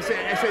leader of the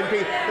SNP,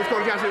 the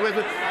Scottish National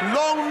Westminster.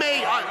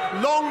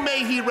 Long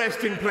may he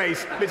rest in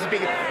place, Mr.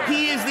 Speaker.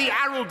 He is the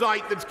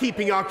Araldite that's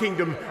keeping our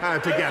kingdom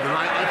together.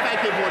 I thank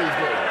him for what he's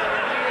doing.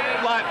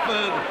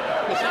 Blackburn.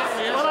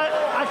 Well,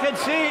 I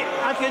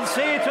can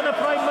say to the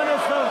Prime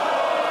Minister.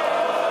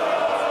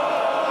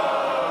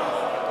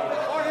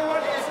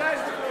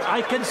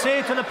 I can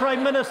say to the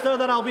Prime Minister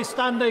that I'll be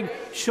standing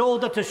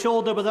shoulder to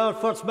shoulder with our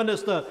First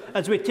Minister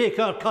as we take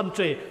our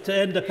country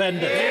to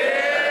independence.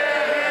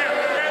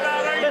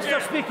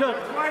 Mr. Speaker,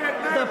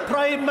 the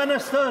Prime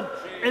Minister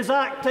is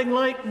acting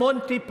like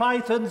Monty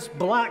Python's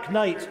Black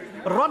Knight,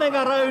 running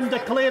around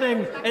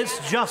declaring it's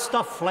just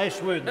a flesh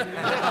wound.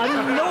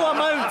 And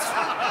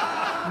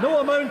no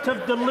amount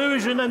of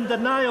delusion and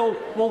denial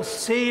will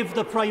save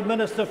the Prime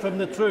Minister from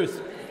the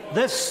truth.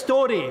 This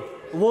story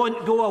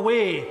won't go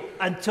away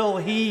until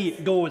he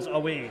goes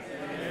away.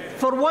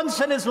 For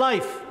once in his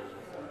life,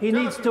 he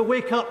needs to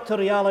wake up to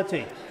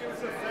reality.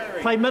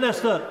 Prime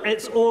Minister,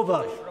 it's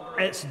over.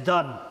 It's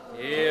done.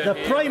 The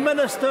Prime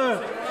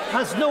Minister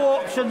has no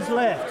options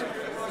left,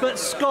 but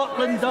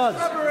Scotland does.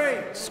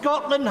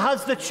 Scotland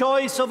has the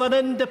choice of an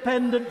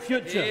independent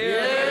future.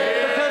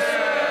 Because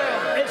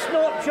it's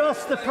not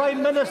just the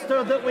Prime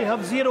Minister that we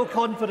have zero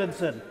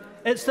confidence in.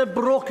 It's the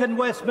broken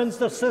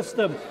Westminster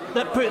system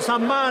that puts a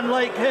man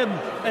like him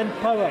in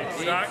power.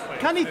 Exactly.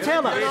 Can he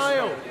tell us,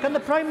 can the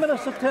Prime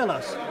Minister tell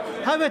us,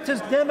 how it is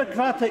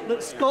democratic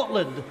that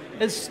Scotland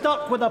is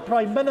stuck with a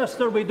Prime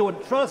Minister we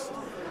don't trust,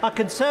 a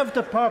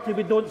Conservative Party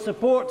we don't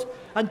support,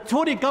 and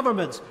Tory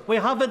governments we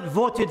haven't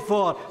voted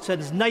for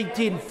since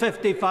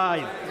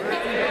 1955?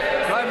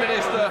 Prime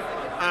Minister.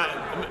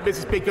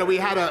 Mr. Speaker, we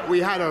had a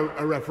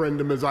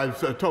referendum, as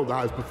I've told the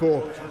House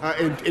before,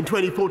 in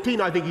 2014.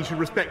 I think he should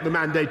respect the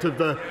mandate of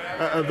the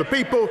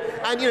people.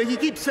 And he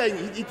keeps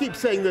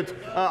saying that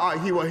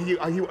he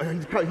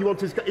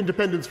wants his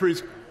independence for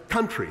his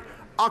country.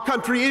 Our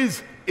country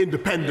is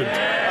independent,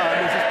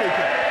 Mr.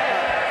 Speaker.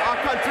 Our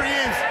country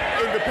is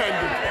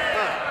independent.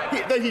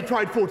 He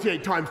tried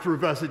 48 times to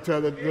reverse it to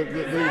the leader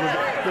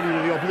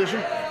of the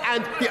opposition.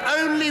 And the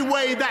only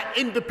way that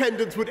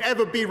independence would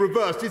ever be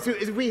reversed is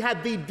if we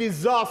had the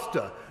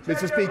disaster,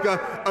 Mr. Speaker,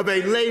 of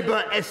a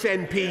Labour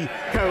SNP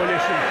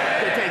coalition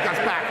to take us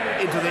back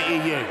into the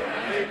EU.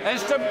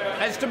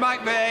 Mr.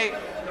 McVeigh.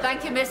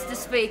 Thank you, Mr.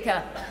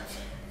 Speaker.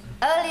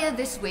 Earlier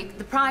this week,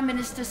 the Prime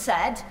Minister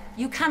said,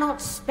 you cannot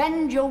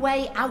spend your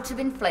way out of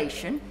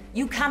inflation,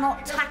 you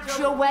cannot tax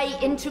your way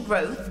into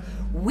growth.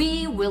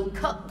 We will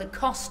cut the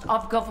cost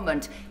of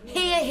government.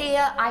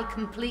 Here, I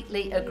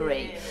completely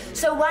agree.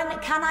 So when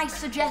can I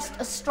suggest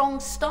a strong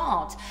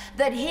start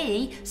that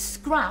he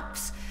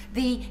scraps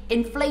the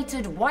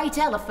inflated white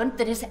elephant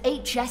that is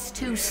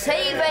HS2,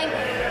 saving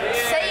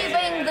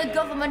the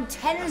government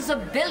tens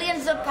of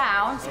billions of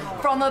pounds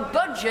from a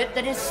budget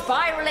that is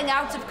spiralling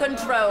out of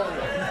control?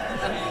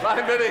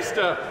 Prime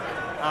Minister.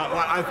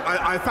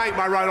 I thank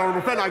my right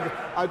honourable friend.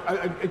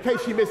 In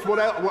case you missed what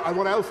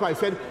else I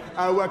said,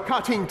 we're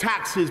cutting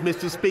taxes,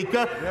 Mr.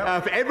 Speaker,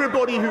 for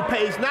everybody who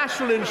pays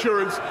national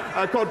insurance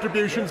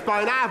contributions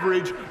by an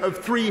average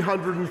of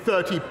 £330,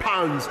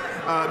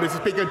 Mr.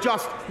 Speaker,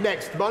 just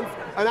next month.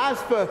 And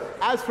as for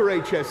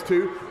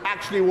HS2,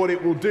 actually what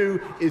it will do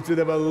is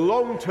deliver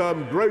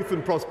long-term growth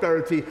and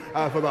prosperity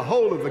for the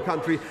whole of the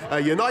country,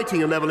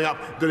 uniting and levelling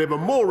up, deliver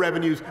more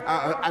revenues,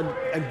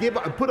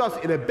 and put us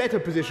in a better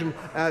position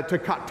to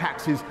cut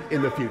taxes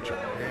in the future.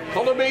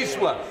 Colin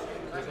Eastwood.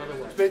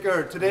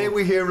 Speaker, today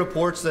we hear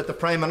reports that the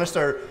Prime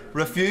Minister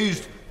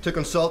refused to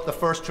consult the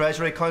First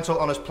Treasury Council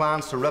on his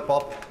plans to rip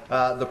up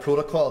the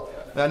protocol.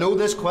 Now, I know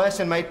this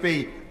question might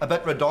be a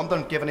bit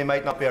redundant given he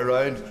might not be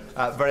around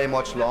very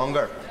much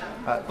longer.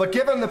 But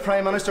given the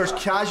Prime Minister's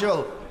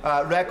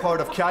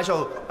record of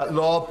casual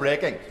law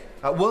breaking,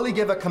 will he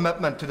give a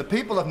commitment to the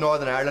people of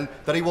Northern Ireland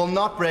that he will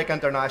not break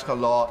international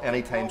law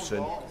anytime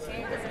soon?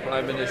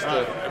 Prime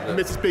Minister.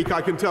 Mr. Speaker,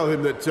 I can tell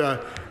him that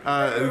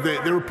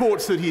the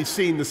reports that he's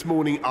seen this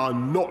morning are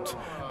not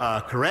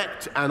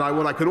correct, and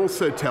what I can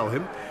also tell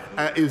him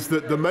is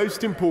that the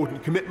most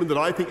important commitment that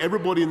I think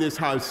everybody in this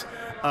House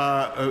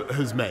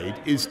has made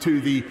is to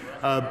the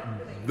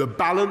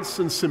balance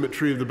and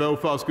symmetry of the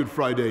Belfast Good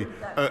Friday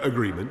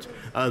Agreement.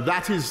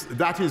 That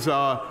is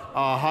our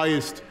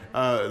highest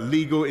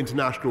legal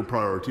international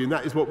priority, and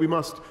that is what we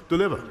must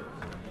deliver.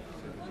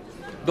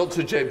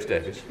 Dr. James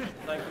Davis.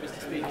 Thank you, Mr.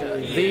 Speaker.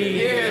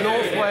 The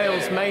North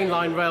Wales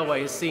Mainline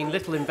Railway has seen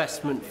little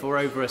investment for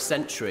over a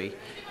century.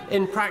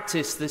 In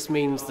practice, this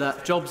means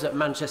that jobs at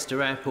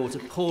Manchester Airport are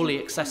poorly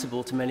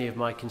accessible to many of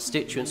my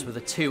constituents with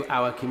a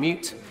 2-hour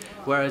commute,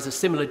 whereas a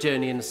similar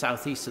journey in the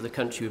southeast of the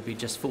country would be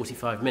just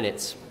 45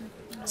 minutes.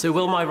 So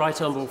will my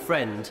right honourable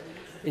friend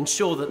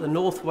ensure that the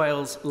North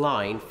Wales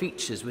line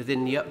features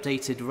within the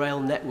updated rail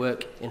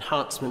network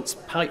enhancements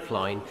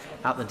pipeline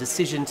at the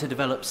decision to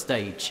develop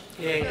stage?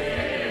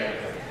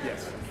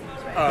 Yes.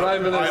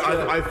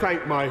 I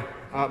thank my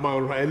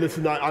honourable friend.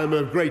 Listen, I'm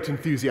a great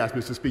enthusiast,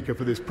 Mr. Speaker,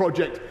 for this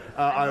project.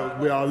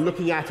 We are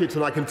looking at it,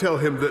 and I can tell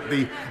him that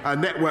the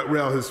Network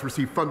Rail has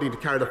received funding to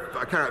carry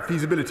out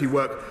feasibility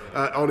work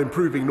on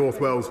improving North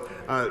Wales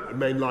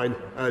mainline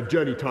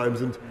journey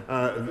times, and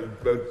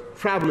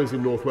travellers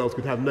in North Wales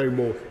could have no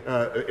more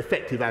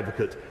effective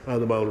advocate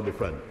than my honourable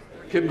friend.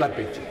 Kim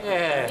Ledbeach.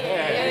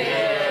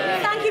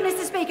 Thank you,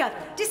 Mr. Speaker.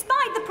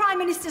 Despite the Prime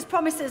Minister's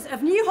promises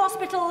of new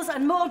hospitals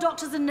and more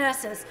doctors and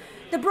nurses,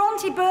 the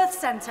Bronte Birth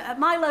Centre at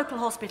my local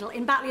hospital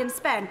in Batley and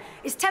Spen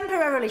is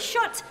temporarily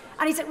shut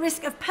and is at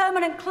risk of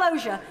permanent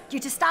closure due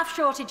to staff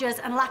shortages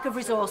and lack of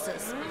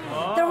resources.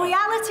 The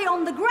reality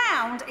on the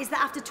ground is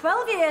that after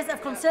 12 years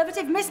of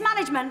Conservative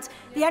mismanagement,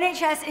 the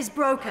NHS is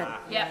broken.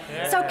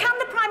 So can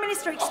the Prime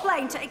Minister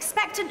explain to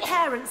expectant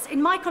parents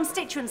in my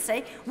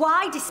constituency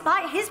why,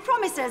 despite his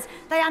promises,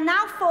 they are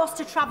now forced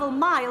to travel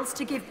miles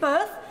to give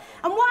birth,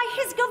 and why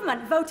his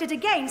government voted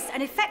against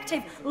an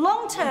effective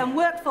long-term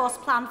workforce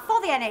plan for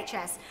the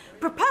NHS,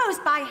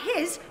 proposed by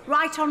his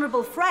right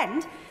honourable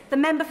friend, the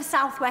member for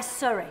South West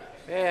Surrey?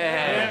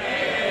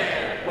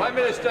 Prime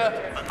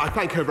Minister. I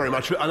thank her very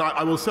much, and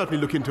I will certainly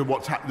look into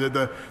what's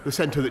the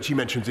centre that she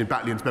mentions in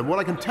Batley and Spen. What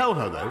I can tell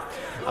her, though,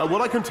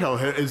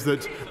 is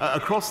that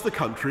across the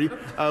country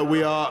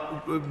we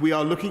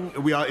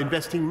are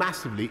investing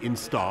massively in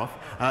staff,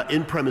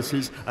 in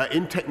premises,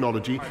 in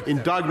technology,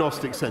 in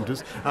diagnostic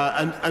centres,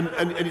 and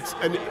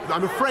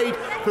I'm afraid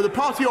for the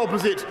party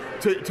opposite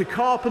to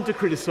carp and to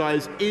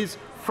criticise is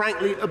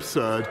frankly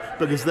absurd,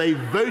 because they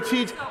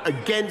voted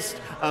against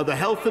the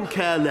health and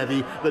care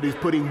levy that is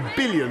putting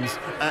billions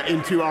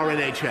into our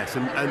NHS,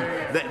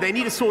 and they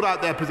need to sort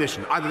out their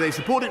position. Either they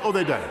support it or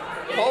they don't.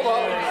 Hold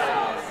on.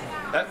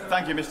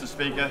 Thank you, Mr.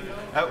 Speaker.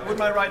 Would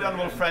my right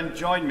honourable friend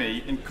join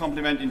me in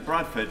complimenting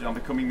Bradford on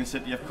becoming the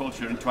City of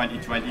Culture in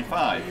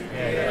 2025?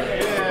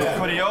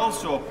 Could he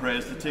also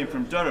praise the team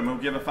from Durham, who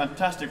gave a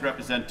fantastic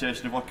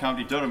representation of what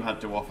County Durham had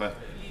to offer?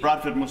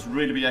 Bradford must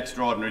really be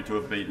extraordinary to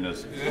have beaten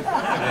us.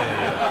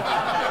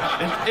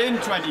 In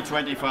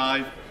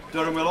 2025,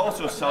 Durham will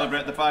also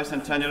celebrate the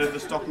bicentennial of the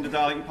Stockton to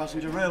Darlington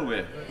Passenger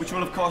Railway, which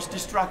will of course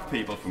distract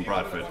people from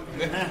Bradford.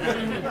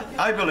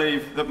 I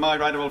believe that my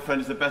right honourable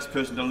friend is the best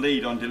person to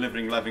lead on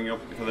delivering levelling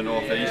up for the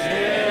North East.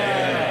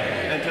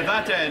 And to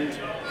that end,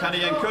 can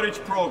he encourage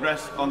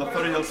progress on the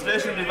Furry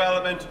Station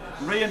development,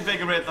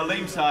 reinvigorate the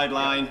Leamside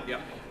line,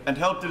 and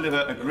help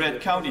deliver a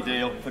great county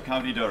deal for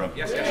County Durham?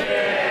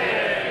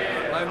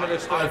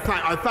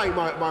 I thank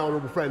my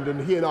honourable friend,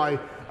 and he and I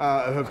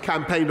have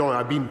campaigned on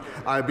it.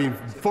 I've been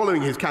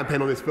following his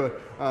campaign on this for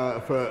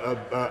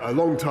a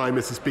long time,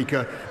 Mr.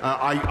 Speaker.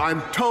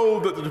 I'm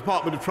told that the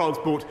Department of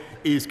Transport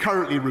is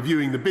currently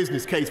reviewing the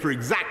business case for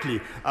exactly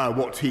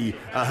what he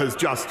has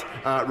just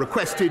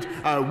requested.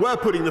 We're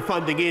putting the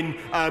funding in,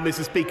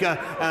 Mr. Speaker,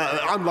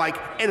 unlike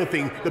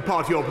anything the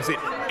party opposite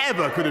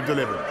ever could have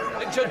delivered.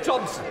 Richard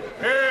Thompson.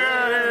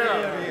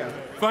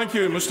 Thank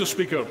you, Mr.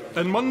 Speaker.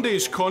 In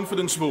Monday's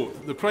confidence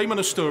vote, the Prime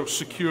Minister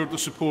secured the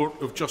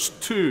support of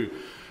just 2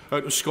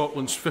 out of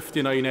Scotland's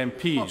 59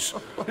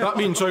 MPs. That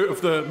means out of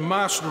the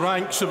massed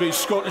ranks of his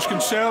Scottish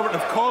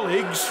Conservative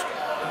colleagues,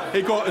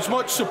 he got as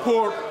much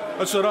support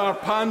as there are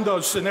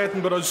pandas in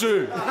Edinburgh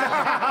Zoo. The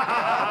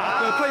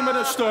Prime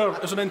Minister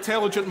is an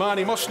intelligent man.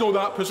 He must know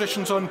that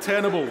position's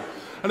untenable.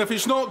 And if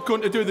he's not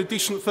going to do the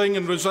decent thing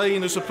and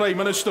resign as the Prime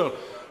Minister,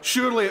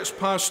 surely it's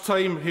past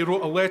time he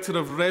wrote a letter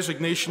of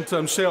resignation to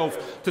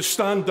himself to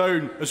stand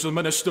down as the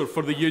Minister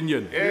for the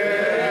Union.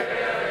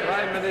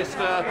 Prime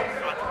Minister.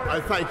 I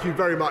thank you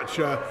very much,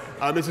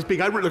 Mr.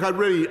 Speaker. I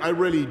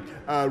really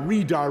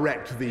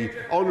redirect the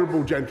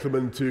honourable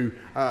gentleman to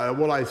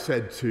what I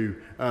said to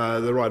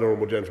the right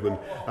honourable gentleman,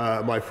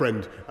 my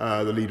friend,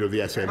 the leader of the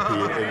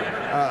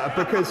SNP,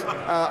 because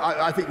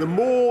I think the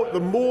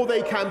more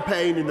they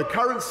campaign in the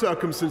current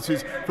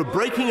circumstances for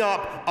breaking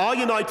up our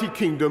United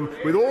Kingdom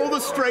with all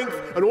the strength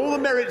and all the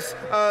merits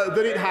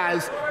that it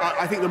has,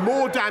 I think the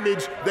more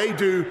damage they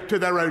do to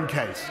their own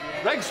case.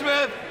 Greg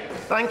Smith.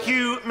 Thank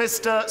you,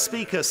 Mr.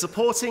 Speaker.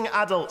 Supporting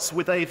adults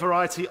with a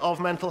variety of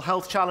mental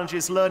health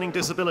challenges, learning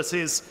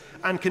disabilities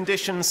and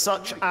conditions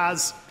such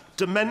as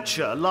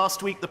dementia.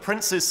 Last week, the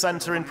Prince's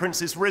Centre in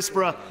Prince's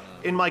Risborough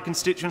in my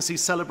constituency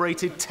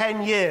celebrated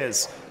 10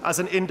 years as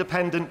an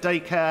independent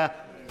daycare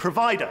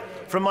provider.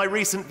 From my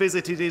recent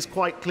visit, it is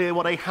quite clear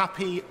what a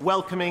happy,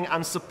 welcoming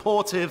and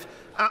supportive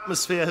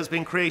atmosphere has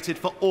been created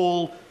for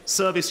all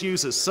service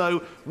users.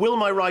 So will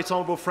my right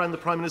honourable friend, the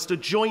Prime Minister,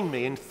 join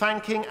me in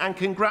thanking and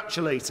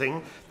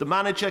congratulating the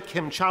manager,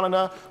 Kim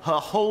Challoner, her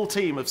whole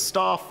team of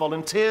staff,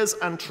 volunteers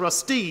and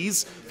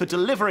trustees for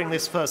delivering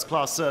this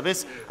first-class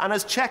service? And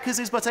as Chequers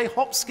is but a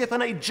hop, skip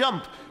and a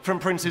jump from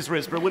Prince's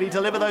Risborough, will he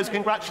deliver those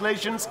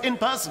congratulations in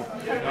person?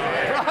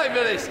 Prime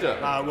Minister.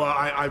 Well,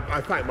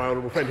 I thank my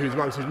honourable friend, who's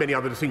amongst his many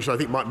other distinctions, I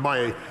think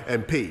my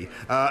MP,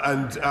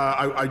 and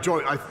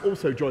I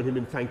also join him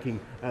in thanking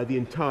the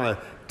entire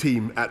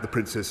team at the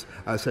Prince's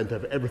Centre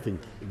for everything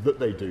that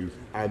they do,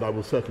 and I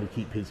will certainly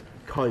keep his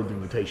kind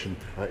invitation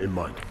in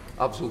mind.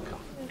 Abzul Khan.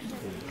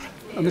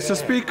 Mr.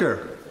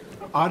 Speaker,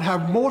 I'd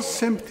have more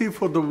sympathy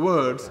for the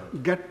words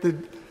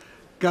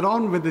 "get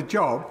on with the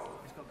job"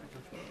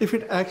 if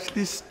it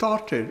actually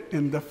started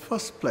in the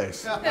first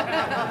place.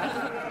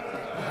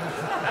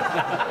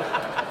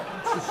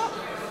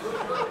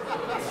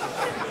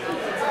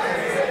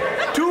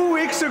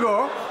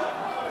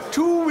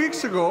 2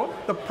 weeks ago,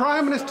 the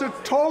Prime Minister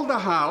told the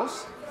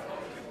House,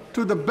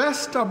 to the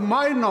best of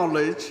my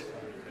knowledge,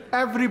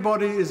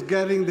 everybody is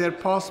getting their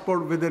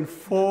passport within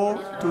 4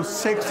 to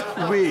 6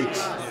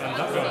 weeks.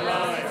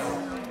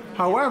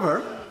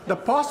 However, the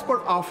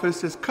Passport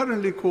Office is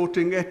currently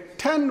quoting a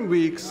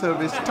 10-week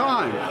service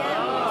time,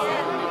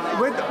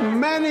 with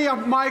many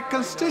of my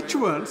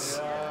constituents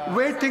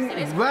waiting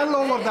well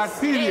over that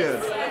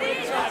period.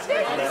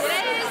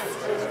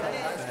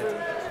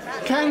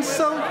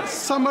 Cancelled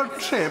summer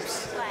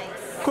trips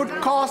could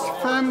cost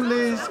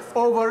families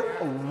over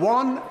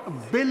 £1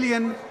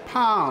 billion.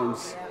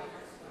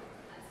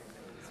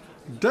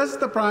 Does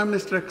the Prime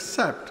Minister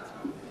accept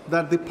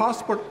that the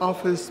Passport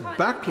Office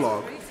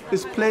backlog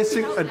is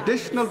placing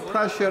additional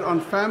pressure on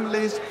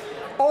families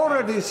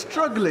already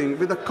struggling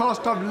with the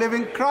cost of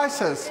living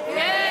crisis?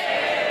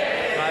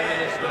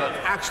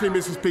 Actually,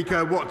 Mr.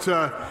 Speaker, what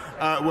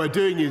we're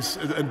doing is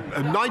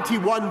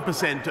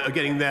 91% are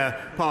getting their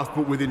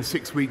passport within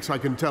 6 weeks, I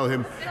can tell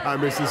him,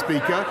 Mr.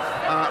 Speaker.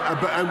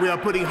 And we are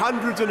putting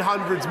hundreds and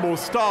hundreds more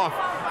staff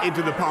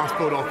into the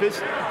Passport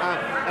Office.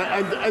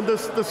 And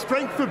the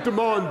strength of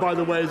demand, by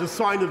the way, is a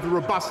sign of the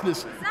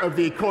robustness of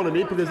the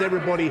economy, because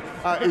everybody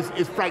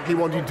is frankly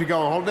wanting to go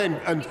on holiday,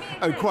 and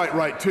quite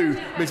right too,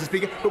 Mr.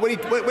 Speaker. But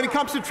when it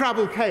comes to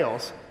travel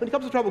chaos,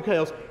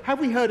 have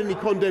we heard any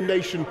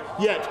condemnation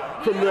yet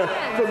from the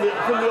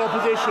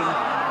opposition,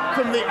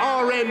 from the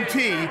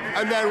RMT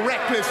and their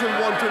reckless and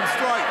wanton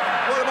strike?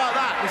 What about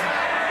that,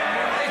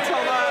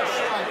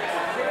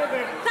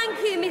 Thank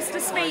you, Mr.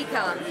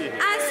 Speaker.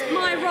 As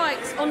my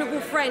right honourable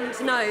friend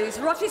knows,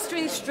 Rochester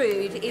and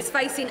Stroud is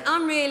facing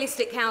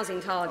unrealistic housing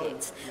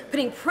targets,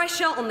 putting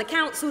pressure on the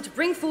council to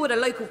bring forward a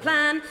local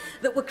plan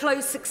that will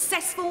close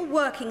successful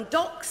working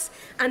docks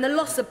and the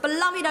loss of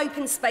beloved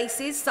open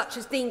spaces such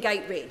as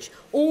Deangate Ridge,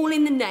 all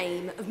in the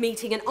name of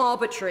meeting an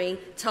arbitrary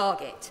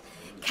target.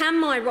 Can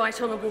my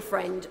right honourable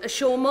friend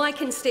assure my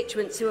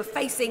constituents who are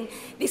facing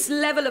this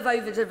level of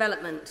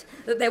overdevelopment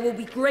that there will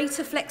be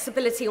greater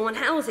flexibility on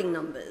housing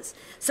numbers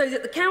so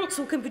that the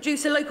council can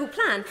produce a local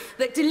plan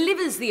that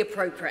delivers the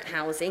appropriate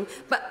housing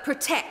but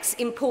protects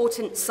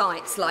important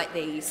sites like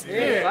these?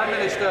 Prime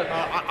Minister.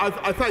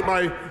 I thank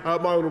my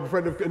honourable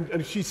friend,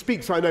 and she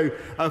speaks, I know,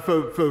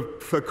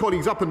 for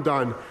colleagues up and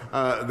down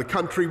the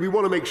country. We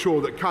want to make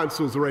sure that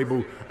councils are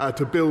able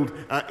to build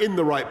in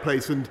the right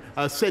place and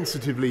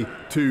sensitively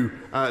to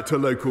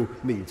local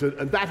needs,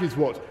 and that is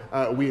what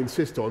we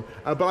insist on.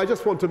 But I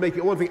just want to make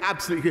it one thing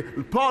absolutely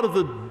clear. Part of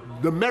the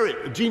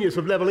merit, the genius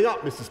of levelling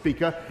up, Mr.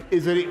 Speaker,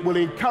 is that it will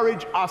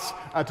encourage us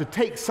to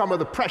take some of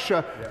the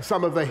pressure,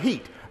 some of the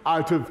heat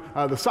out of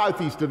the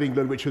southeast of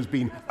England, which has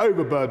been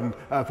overburdened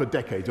for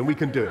decades, and we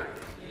can do it.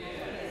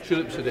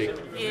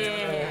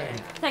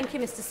 Thank you,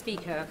 Mr.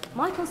 Speaker.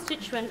 My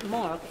constituent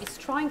Mark is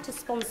trying to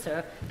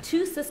sponsor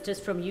 2 sisters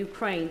from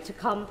Ukraine to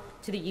come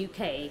to the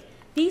UK.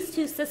 These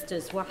 2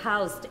 sisters were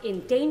housed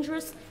in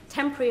dangerous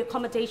temporary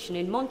accommodation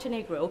in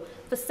Montenegro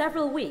for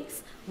several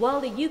weeks,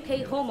 while the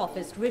UK Home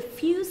Office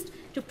refused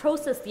to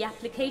process the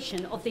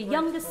application of the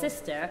youngest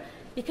sister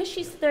because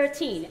she's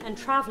 13 and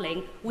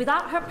travelling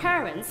without her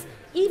parents,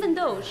 even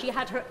though she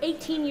had her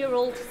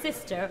 18-year-old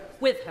sister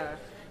with her.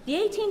 The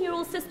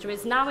 18-year-old sister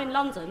is now in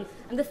London,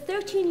 and the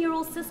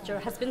 13-year-old sister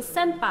has been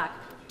sent back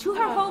to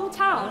her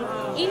hometown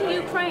in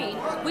Ukraine,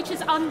 which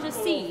is under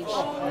siege.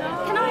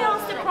 Can I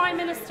ask the Prime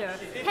Minister,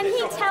 can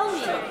he tell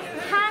me,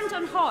 hand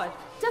on heart,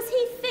 does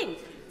he think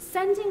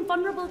sending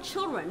vulnerable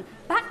children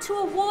back to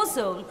a war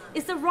zone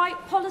is the right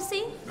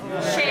policy?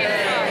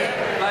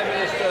 Prime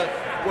Minister.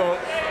 Well,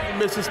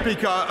 Mr.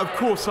 Speaker, of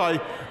course I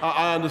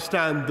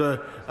understand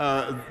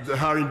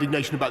her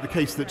indignation about the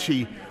case that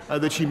she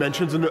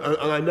mentions, and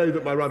I know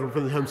that my right honourable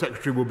friend, the Home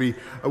Secretary, will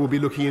be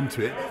looking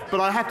into it. But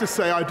I have to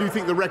say, I do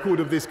think the record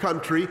of this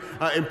country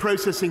in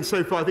processing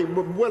so far, I think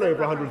well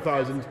over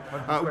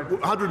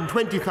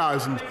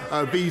 120,000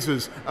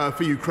 visas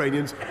for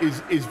Ukrainians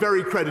is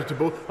very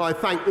creditable. I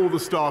thank all the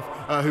staff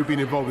who've been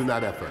involved in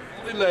that effort.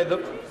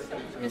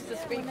 Mr.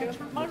 Speaker,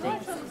 my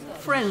right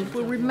friend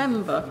will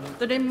remember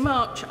that in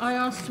March I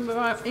asked him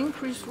about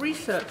increased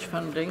research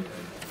funding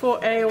for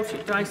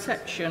aortic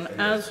dissection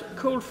as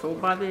called for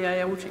by the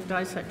Aortic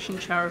Dissection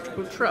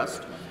Charitable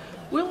Trust.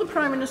 Will the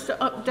Prime Minister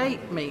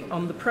update me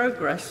on the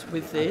progress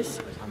with this?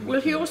 Will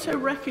he also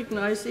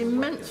recognise the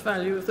immense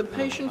value of the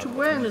patient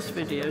awareness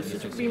videos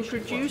that have been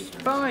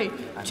produced by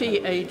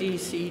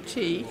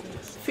TADCT,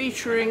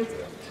 featuring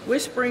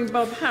Whispering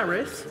Bob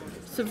Harris,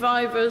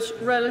 survivors,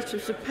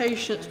 relatives of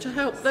patients, to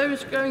help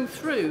those going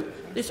through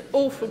this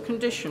awful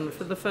condition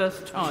for the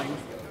first time?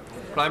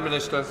 Prime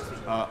Minister.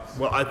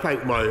 Well, I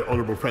thank my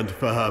honourable friend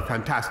for her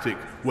fantastic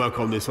work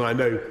on this, and I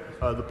know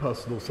the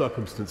personal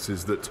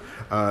circumstances that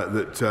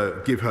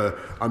give her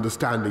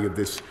understanding of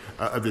this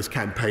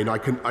campaign. I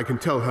can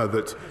tell her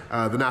that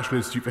the National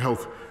Institute for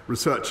Health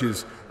Research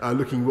is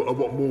looking at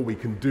what more we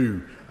can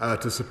do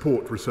to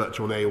support research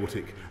on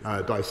aortic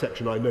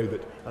dissection. I know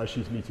that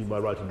she's meeting my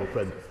right honourable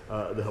friend,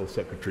 the Health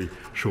Secretary,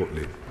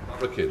 shortly.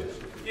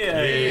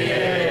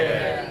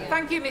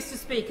 Thank you, Mr.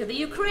 Speaker. The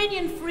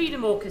Ukrainian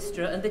Freedom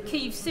Orchestra and the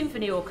Kyiv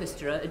Symphony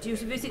Orchestra are due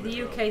to visit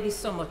the UK this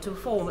summer to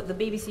perform at the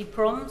BBC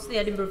Proms, the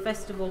Edinburgh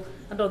Festival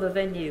and other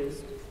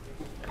venues.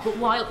 But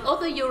while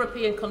other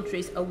European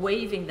countries are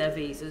waiving their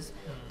visas,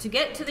 to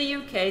get to the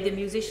UK, the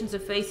musicians are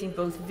facing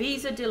both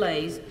visa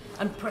delays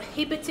and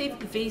prohibitive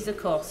visa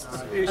costs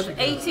of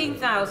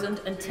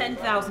 £18,000 and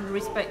 £10,000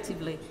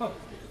 respectively.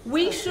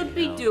 We should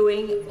be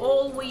doing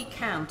all we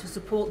can to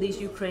support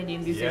these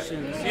Ukrainian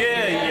musicians.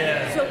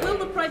 So will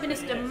the Prime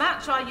Minister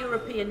match our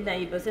European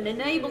neighbours and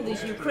enable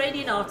these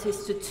Ukrainian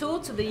artists to tour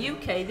to the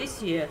UK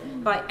this year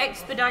by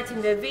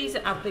expediting their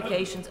visa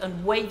applications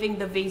and waiving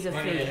the visa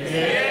fees?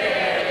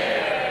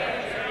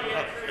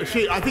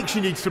 I think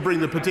she needs to bring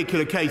the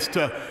particular case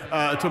to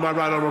my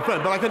right honourable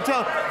friend. But I can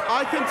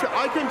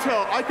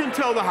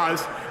tell the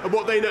House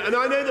what they know, and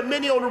I know that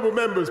many honourable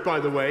members, by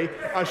the way,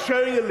 are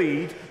showing a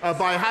lead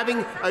by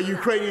having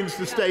Ukrainians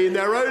to stay in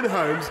their own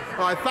homes.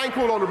 And I thank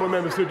all honourable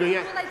members who are doing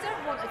it.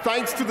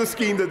 Thanks to the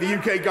scheme that the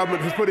UK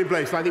government has put in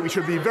place, I think we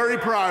should be very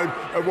proud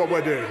of what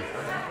we're doing.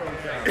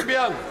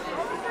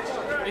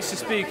 Mr.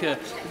 Speaker,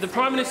 the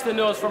Prime Minister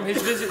knows from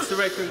his visits to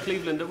Redcar and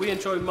Cleveland that we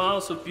enjoy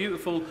miles of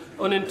beautiful,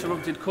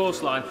 uninterrupted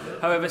coastline.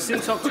 However,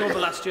 since October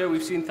last year,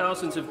 we've seen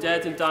thousands of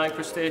dead and dying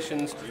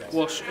crustaceans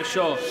wash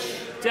ashore.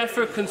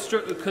 DEFRA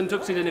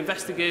conducted an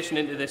investigation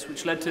into this,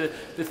 which led to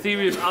the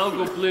theory of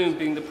algal bloom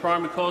being the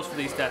primary cause for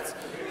these deaths.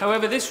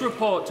 However, this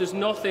report does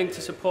nothing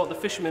to support the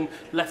fishermen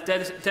left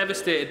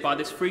devastated by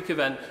this freak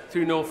event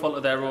through no fault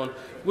of their own.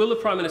 Will the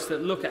Prime Minister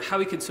look at how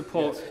he can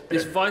support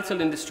this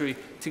vital industry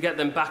to get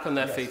them back on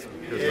their feet?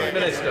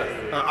 Minister.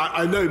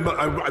 I know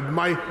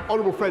my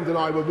honourable friend and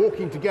I were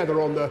walking together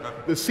on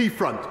the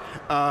seafront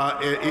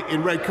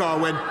in Redcar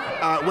when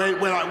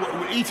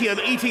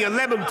eating a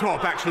lemon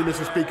top, actually,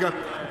 Mr. Speaker,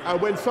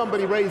 when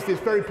somebody raised this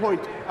very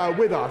point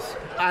with us,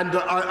 and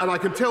I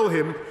can tell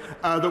him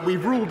that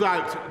we've ruled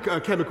out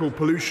chemical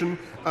pollution,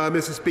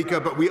 Mr. Speaker,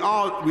 but we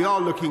are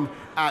looking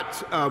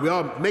at we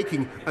are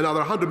making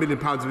another £100 million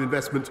of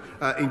investment,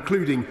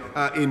 including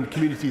in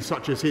communities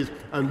such as his,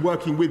 and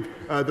working with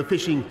the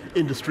fishing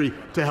industry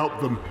to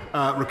help them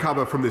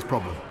recover from this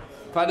problem.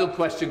 Final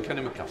question,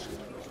 Kenny McCaskill.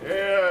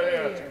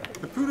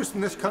 The poorest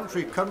in this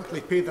country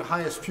currently pay their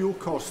highest fuel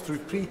costs through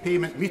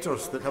prepayment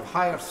meters that have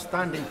higher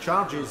standing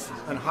charges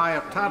and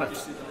higher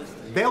tariffs.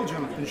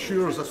 Belgium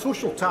ensures a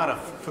social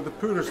tariff for the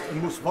poorest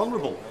and most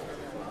vulnerable.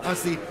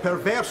 As the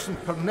perverse and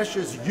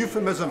pernicious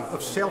euphemism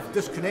of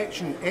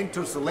self-disconnection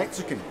enters the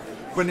lexicon,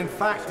 when in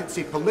fact it's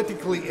a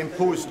politically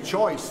imposed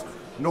choice,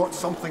 not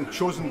something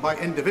chosen by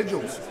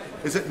individuals,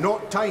 is it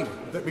not time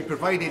that we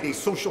provided a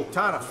social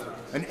tariff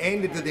and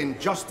ended the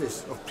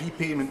injustice of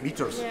prepayment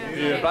meters?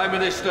 Prime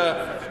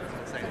Minister.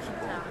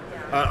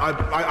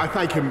 I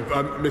thank him,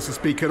 Mr.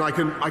 Speaker, and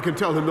I can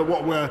tell him that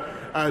what we're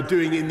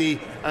doing in the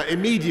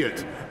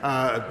immediate,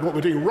 what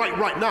we're doing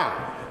right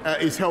now,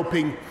 is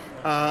helping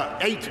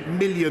 8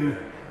 million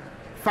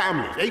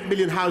families, 8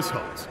 million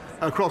households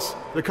across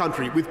the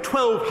country with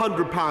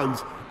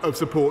 £1,200 of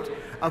support,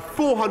 an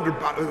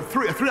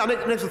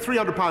extra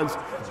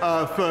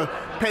 £300 for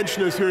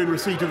pensioners who are in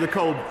receipt of the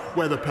cold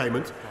weather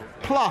payment,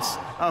 plus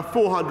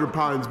 £400,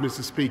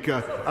 Mr.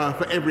 Speaker,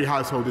 for every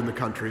household in the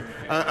country.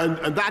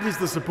 And that is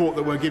the support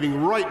that we're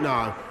giving right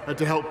now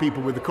to help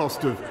people with the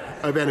cost of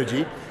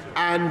energy.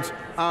 And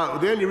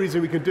the only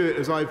reason we can do it,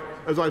 as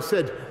I've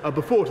said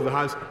before to the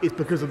House, is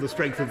because of the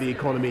strength of the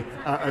economy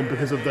and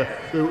because of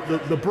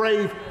the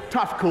brave,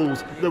 tough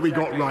calls that we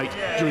got right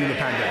during the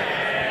pandemic.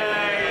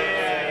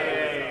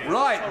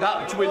 Right,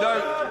 that we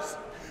know.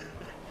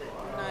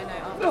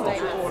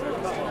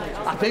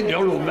 I think the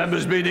honourable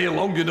member's been here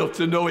long enough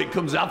to know it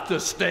comes after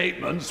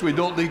statements. We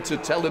don't need to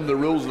tell him the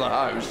rules of the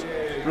House.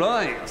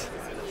 Right.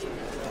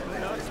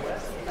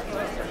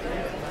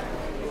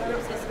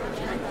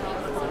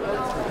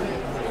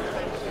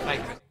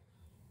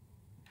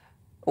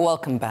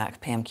 Welcome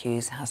back.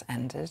 PMQs has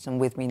ended, and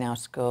with me now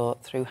to go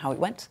through how it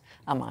went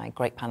are my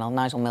great panel: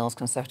 Nigel Mills,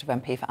 Conservative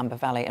MP for Amber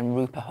Valley, and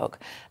Rupert Hook,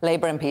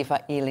 Labour MP for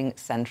Ealing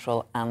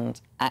Central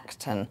and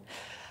Acton.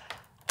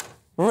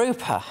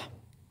 Rupert,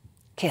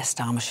 Keir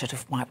Starmer should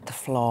have wiped the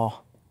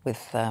floor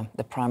with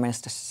the Prime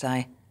Minister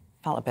today.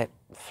 felt a bit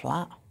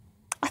flat.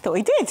 I thought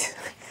he did.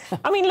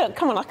 I mean, look,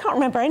 come on, I can't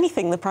remember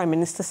anything the Prime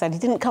Minister said. He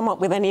didn't come up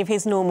with any of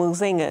his normal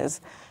zingers.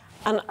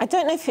 And I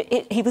don't know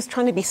if he was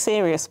trying to be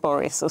serious,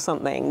 Boris, or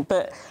something,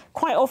 but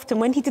quite often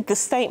when he did the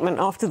statement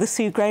after the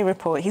Sue Gray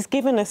report, he's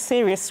given a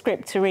serious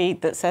script to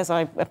read that says,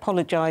 I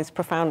apologise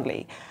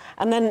profoundly.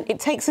 And then it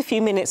takes a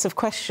few minutes of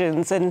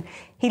questions and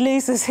he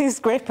loses his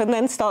grip and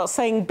then starts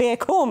saying beer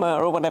korma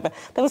or whatever.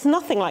 There was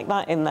nothing like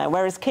that in there,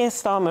 whereas Keir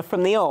Starmer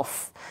from the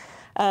off,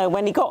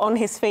 when he got on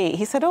his feet,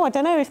 he said, "Oh, I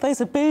don't know if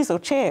those are boos or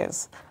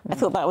cheers." I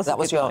thought that was that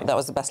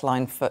was the best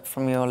line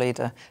from your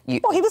leader. He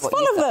was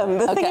full of them.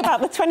 The thing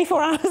about the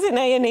 24 hours in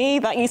A&E,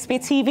 that used to be a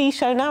TV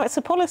show. Now it's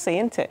a policy,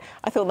 isn't it?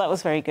 I thought that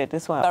was very good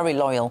as well. Very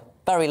loyal.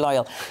 Very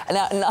loyal. I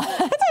don't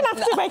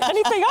have to make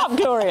anything up,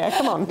 Gloria.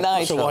 Come on.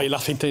 No, so why are you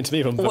laughing to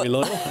me? I'm very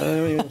loyal.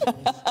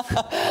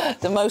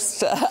 The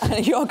most...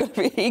 you're going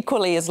to be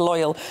equally as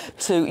loyal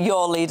to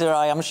your leader,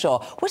 I am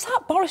sure. Was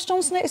that Boris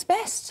Johnson at his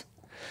best?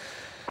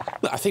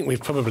 I think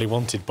we've probably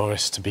wanted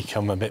Boris to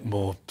become a bit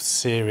more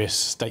serious,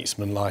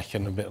 statesman-like,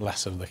 and a bit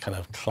less of the kind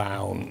of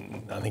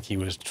clown. I think he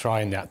was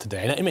trying that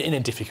today, in a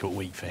difficult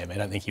week for him. I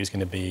don't think he was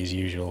going to be his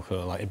usual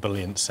like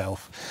ebullient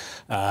self.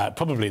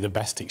 Probably the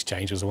best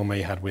exchange was the one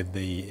we had with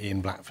the Ian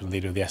Blackford,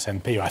 leader of the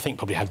SNP, who I think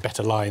probably had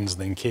better lines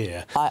than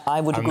Keir.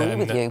 I would agree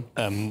with you.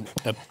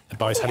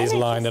 Boris had his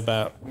line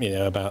about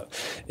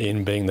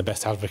Ian being the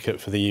best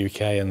advocate for the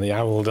UK and the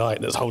owl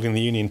diet that's holding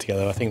the union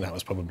together. I think that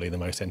was probably the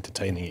most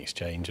entertaining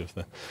exchange of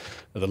the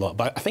lot.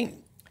 But I think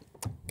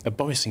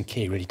Boris and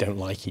Keir really don't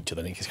like each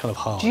other. I think it's kind of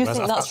hard. Do you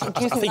think that's real?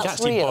 I think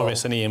actually real?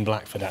 Boris and Ian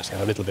Blackford actually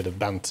have a little bit of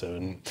banter,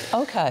 and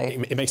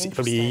it makes it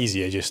probably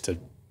easier just to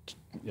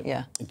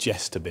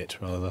jest a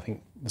bit, rather than I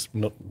think there's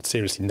not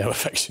seriously no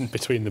affection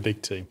between the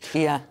big two.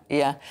 Yeah.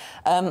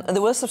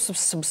 There were some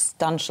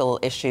substantial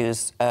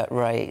issues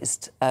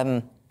raised.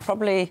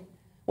 Probably.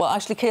 Well,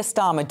 actually, Keir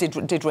Starmer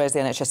did raise the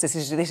NHS.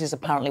 This is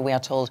apparently, we are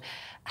told,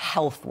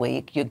 Health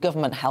Week, your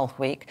government Health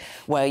Week,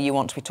 where you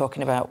want to be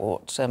talking about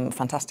what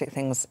fantastic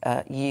things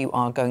you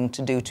are going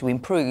to do to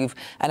improve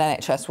an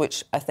NHS,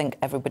 which I think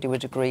everybody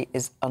would agree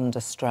is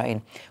under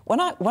strain. When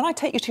I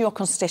take you to your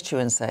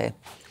constituency,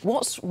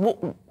 what's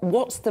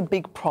the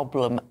big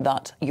problem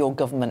that your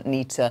government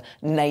need to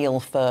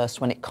nail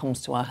first when it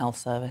comes to our health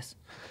service?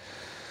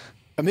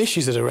 And the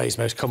issues that are raised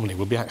most commonly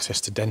will be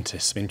access to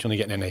dentists. I mean, trying to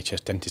get an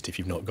NHS dentist if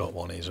you've not got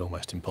one is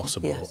almost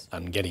impossible. Yes.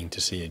 And getting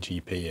to see a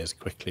GP as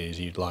quickly as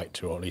you'd like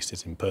to, or at least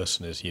as in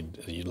person as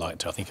you'd like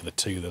to, I think are the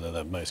two that are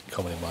the most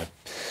common in my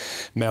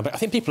mail. But I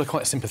think people are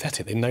quite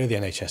sympathetic. They know the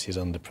NHS is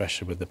under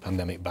pressure with the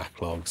pandemic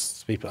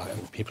backlogs.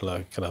 People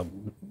are kind of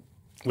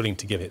willing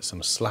to give it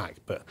some slack,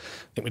 but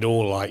I think we'd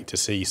all like to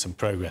see some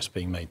progress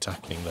being made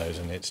tackling those.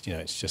 And it's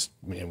just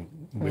we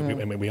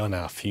are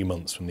now a few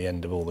months from the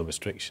end of all the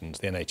restrictions.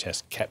 The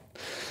NHS kept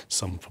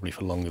some probably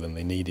for longer than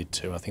they needed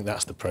to. I think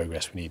that's the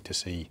progress we need to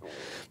see,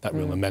 that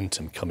real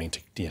momentum coming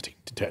to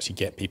actually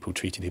get people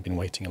treated who've been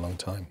waiting a long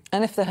time.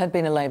 And if there had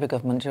been a Labour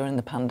government during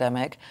the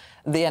pandemic,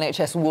 the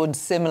NHS would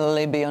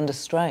similarly be under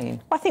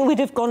strain. I think we'd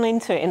have gone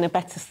into it in a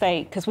better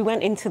state, because we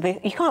went into the...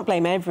 You can't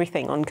blame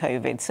everything on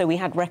COVID. So we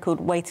had record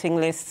waiting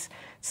lists,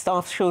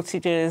 staff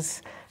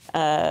shortages,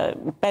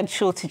 bed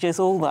shortages,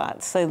 all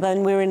that. So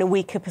then we were in a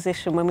weaker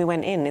position when we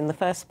went in the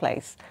first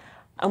place.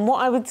 And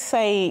what I would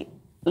say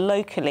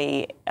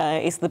locally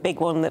is the big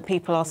one that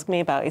people ask me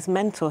about is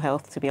mental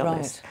health, to be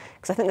honest.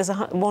 Because I think there's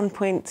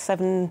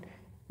 1.7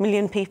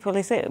 million people,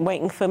 is it,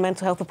 waiting for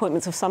mental health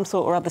appointments of some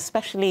sort or other,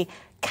 especially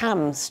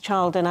CAMS,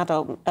 child and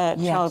adult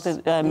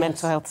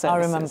mental health services. I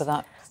remember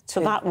that. So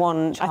that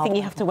one, I think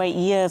you have to wait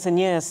years and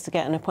years to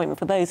get an appointment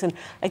for those. And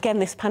again,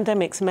 this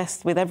pandemic's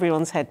messed with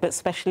everyone's head, but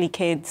especially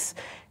kids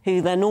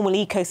who their normal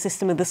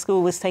ecosystem of the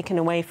school was taken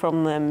away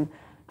from them.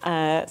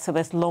 So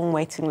there's long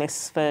waiting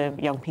lists for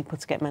young people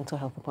to get mental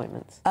health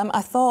appointments.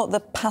 I thought the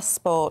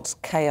passport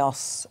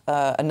chaos,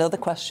 another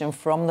question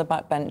from the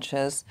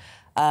backbenchers,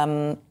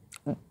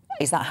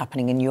 is that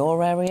happening in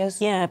your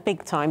areas? Yeah,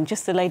 big time.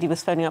 Just a lady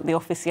was phoning up the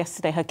office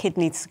yesterday. Her kid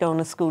needs to go on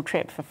a school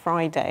trip for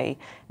Friday.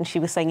 And she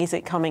was saying, is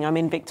it coming? I'm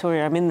in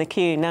Victoria. I'm in the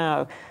queue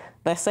now.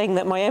 They're saying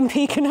that my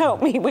MP can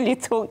help me. Will you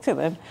talk to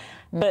them?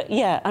 But,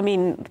 yeah, I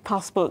mean,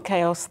 passport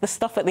chaos, the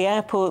stuff at the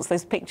airports,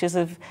 those pictures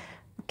of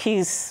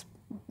queues,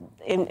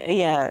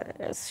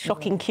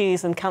 shocking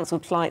queues and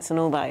cancelled flights and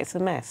all that. It's a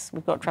mess.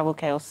 We've got travel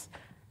chaos.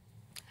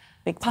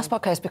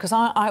 Passport case, because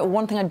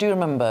one thing I do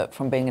remember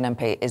from being an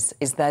MP is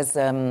there's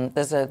a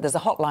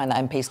hotline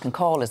that MPs can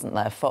call, isn't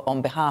there,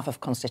 on behalf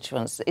of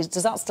constituents?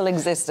 Does that still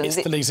exist? It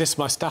still exists.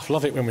 My staff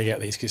love it when we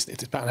get these, because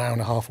it's about an hour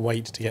and a half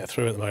wait to get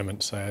through at the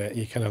moment. So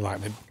you kind of like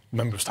the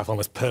member of staff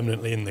almost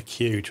permanently in the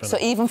queue. So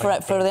even for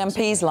the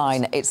MP's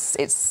line,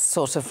 it's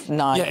sort of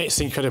nice. Yeah, it's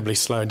incredibly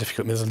slow and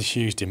difficult. There's a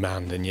huge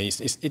demand, and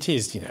it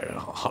is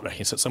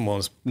heart-wrenching. So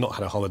someone's not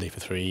had a holiday for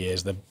 3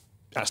 years. They've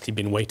actually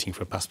been waiting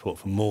for a passport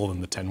for more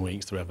than the 10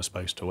 weeks they're ever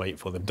supposed to wait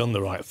for. They've done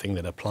the right thing,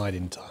 they'd applied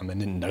in time, they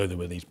didn't know there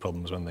were these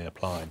problems when they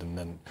applied, and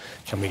then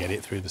can we get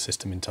it through the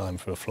system in time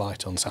for a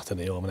flight on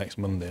Saturday or next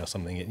Monday or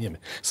something?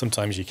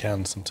 Sometimes you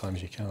can,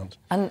 sometimes you can't.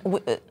 And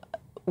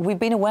we've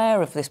been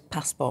aware of this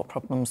passport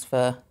problems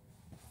for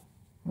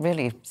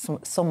really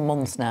some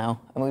months now,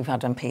 and we've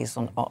had MPs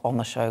on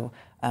the show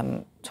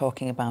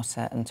talking about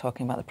it and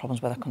talking about the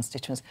problems with their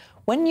constituents.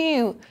 When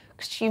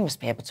because you must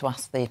be able to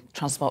ask the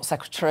Transport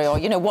Secretary, or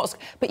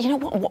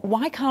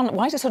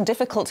why is it so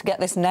difficult to get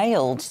this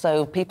nailed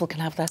so people can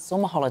have their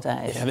summer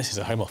holidays? Yeah, this is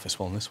a Home Office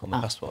one, the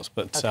passports.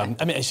 But okay.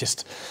 I mean, it's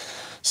just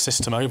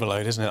system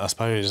overload, isn't it? I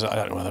suppose I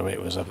don't know whether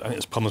it was. I think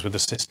it's problems with the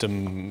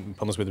system,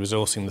 problems with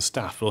resourcing the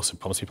staff, but also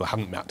problems people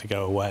hadn't had to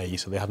go away,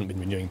 so they hadn't been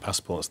renewing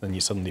passports. Then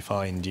you suddenly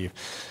find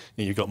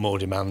you've got more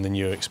demand than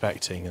you're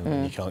expecting,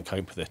 and you can't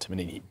cope with it. I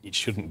mean, it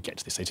shouldn't get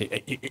to this stage.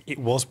 It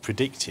was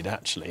predicted,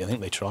 actually. I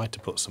think they tried to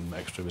put some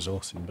extra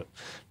resource in, but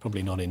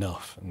probably not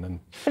enough. And then,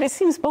 but it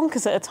seems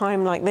bonkers at a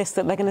time like this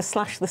that they're going to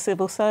slash the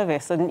civil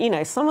service.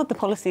 And some of the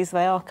policies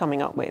they are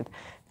coming up with,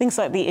 things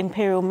like the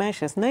imperial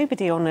measures,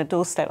 nobody on their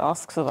doorstep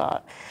asks for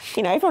that.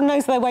 Everyone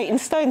knows their weight in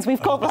stones.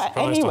 We've got that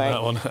anyway.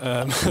 On that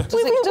one.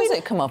 Does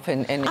it come up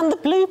in... And the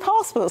blue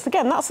passports,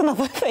 again, that's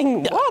another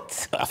thing. Yeah,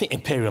 what? I think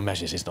imperial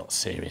measures is not a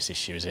serious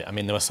issue, is it? I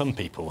mean, there are some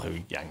people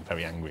who are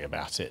very angry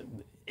about it.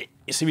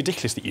 It's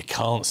ridiculous that you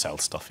can't sell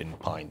stuff in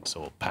pints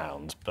or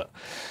pounds, but,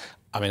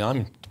 I mean,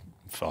 I'm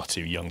far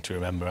too young to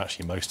remember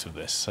actually most of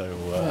this, so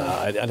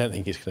I don't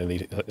think it's going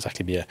to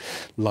exactly be a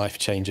life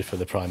changer for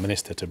the Prime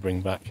Minister to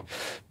bring back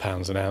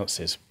pounds and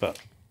ounces, but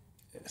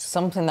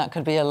something that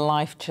could be a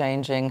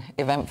life-changing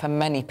event for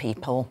many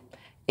people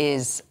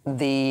is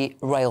the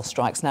rail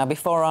strikes. Now,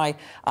 before I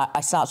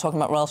start talking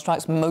about rail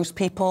strikes, most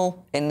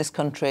people in this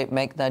country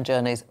make their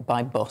journeys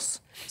by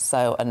bus.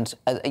 So, and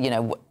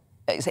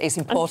it's important to say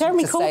that.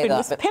 Jeremy Corbyn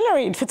was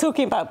pilloried for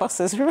talking about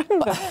buses,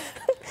 remember?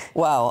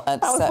 Well,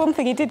 that was one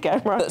thing he did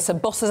get right. So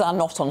buses are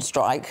not on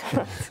strike,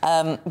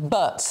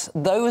 but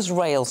those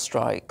rail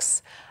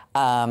strikes,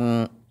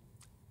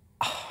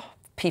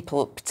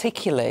 people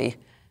particularly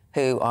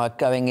who are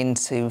going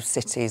into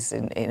cities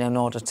in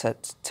order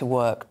to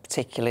work,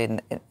 particularly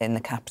in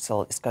the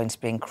capital, it's going to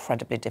be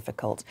incredibly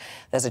difficult.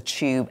 There's a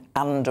tube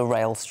and a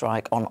rail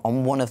strike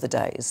on one of the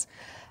days.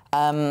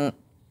 I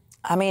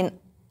mean,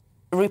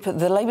 Rupert,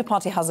 the Labour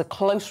Party has a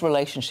close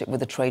relationship with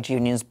the trade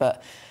unions,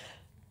 but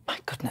my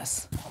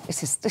goodness,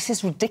 this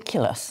is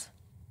ridiculous.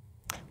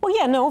 Well,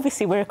 yeah, no,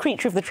 obviously we're a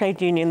creature of the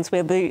trade unions.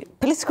 We're the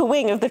political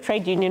wing of the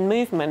trade union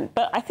movement.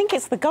 But I think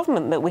it's the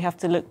government that we have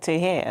to look to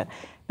here,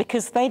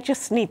 because they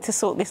just need to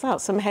sort this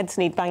out. Some heads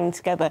need banging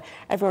together.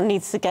 Everyone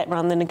needs to get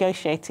around the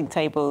negotiating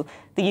table.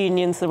 The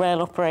unions, the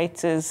rail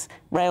operators,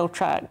 rail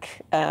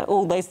track,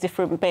 all those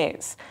different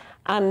bits.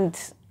 And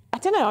I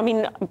don't know, I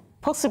mean,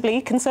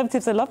 possibly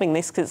Conservatives are loving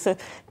this because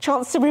it's a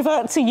chance to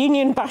revert to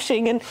union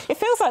bashing, and it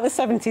feels like the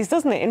 70s,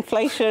 doesn't it?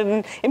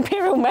 Inflation,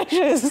 imperial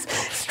measures,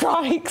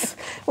 strikes.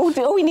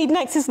 All we need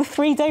next is the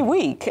 3-day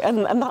week,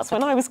 and that's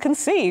when I was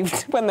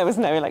conceived, when there was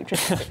no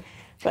electricity.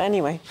 But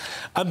anyway.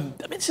 I mean,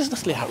 this is an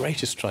utterly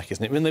outrageous strike,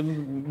 isn't it? I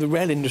mean, the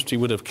rail industry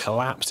would have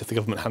collapsed if the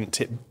government hadn't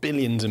tipped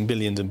billions and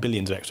billions and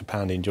billions of extra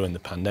pounding during the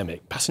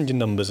pandemic. Passenger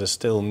numbers are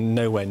still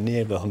nowhere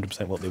near the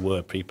 100% what they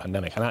were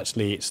pre-pandemic, and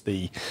actually it's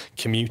the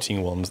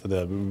commuting ones that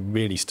are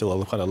really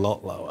still quite a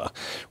lot lower.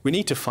 We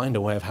need to find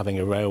a way of having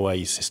a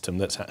railway system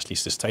that's actually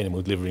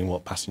sustainable, delivering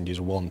what passengers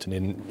want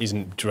and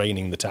isn't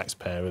draining the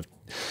taxpayer of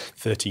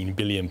 £13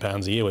 billion a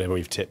year, whatever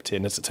we've tipped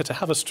in. So to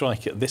have a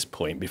strike at this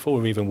point, before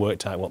we've even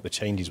worked out what the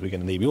changes we're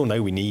going to need, we all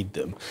know we need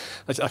them.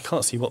 I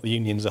can't see what the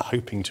unions are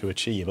hoping to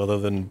achieve other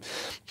than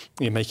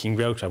making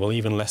rail travel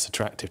even less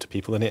attractive to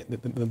people than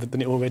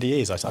it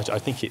already is. I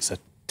think it's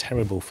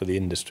terrible for the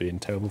industry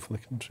and terrible for the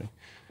country.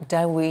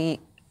 Do we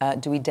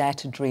dare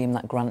to dream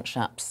that Grant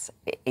Shapps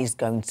is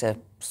going to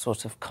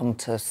sort of come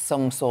to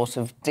some sort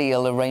of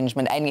deal,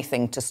 arrangement,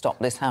 anything to stop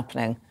this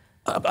happening?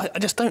 I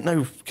just don't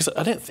know, because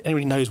I don't think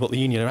anybody knows what the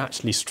union are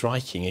actually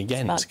striking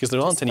against, because there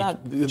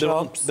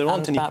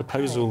aren't any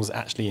proposals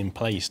actually in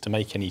place to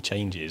make any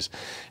changes.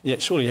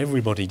 Yet surely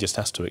everybody just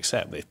has to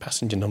accept that if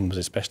passenger numbers,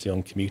 especially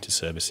on commuter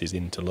services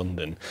into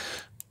London,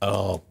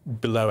 are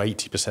below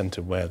 80%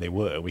 of where they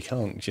were, we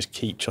can't just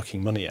keep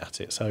chucking money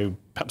at it. So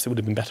perhaps it would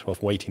have been better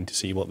off waiting to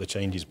see what the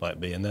changes might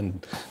be and then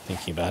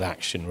thinking about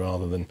action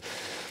rather than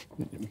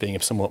being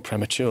somewhat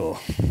premature.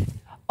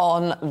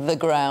 On the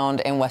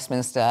ground in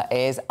Westminster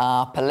is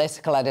our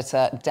political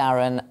editor,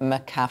 Darren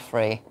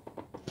McCaffrey.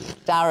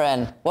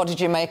 Darren, what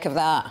did you make of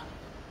that?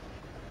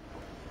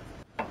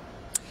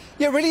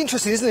 Yeah, really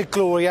interesting, isn't it,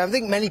 Gloria? I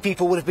think many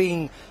people would have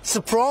been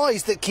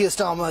surprised that Keir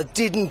Starmer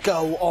didn't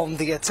go on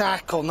the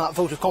attack on that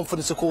vote of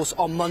confidence, of course,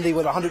 on Monday,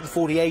 when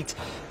 148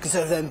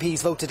 Conservative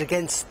MPs voted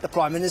against the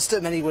Prime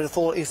Minister. Many would have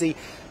thought it was the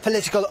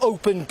political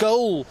open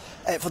goal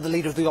for the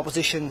Leader of the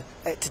Opposition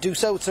to do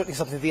so. It's certainly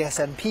something the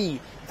SNP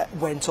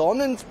went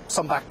on, and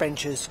some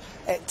backbenchers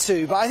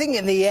too. But I think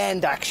in the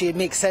end, actually, it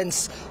makes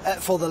sense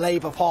for the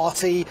Labour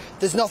Party.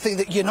 There's nothing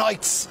that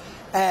unites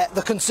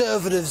the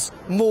Conservatives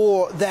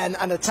more than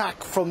an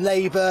attack from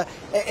Labour.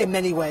 In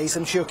many ways,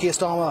 I'm sure Keir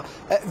Starmer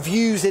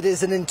views it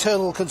as an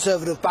internal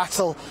Conservative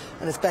battle,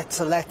 and it's better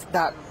to let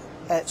that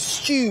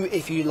stew,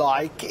 if you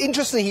like.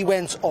 Interestingly, he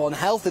went on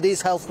health. It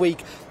is Health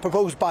Week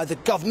proposed by the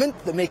government.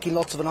 They're making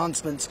lots of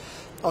announcements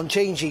on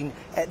changing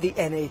the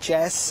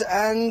NHS,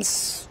 and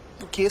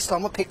Keir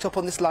Starmer picked up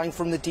on this line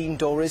from Nadine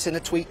Dorries in a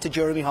tweet to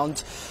Jeremy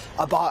Hunt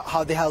about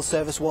how the health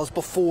service was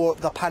before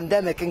the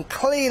pandemic, and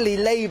clearly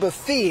Labour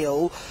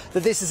feel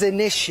that this is an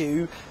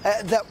issue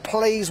that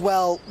plays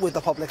well with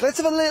the public. Let's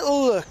have a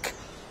little look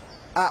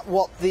at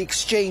what the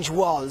exchange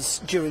was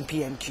during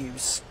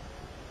PMQs.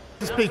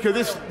 Speaker,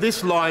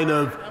 this line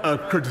of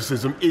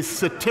criticism is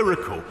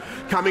satirical,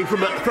 coming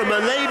from a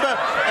Labour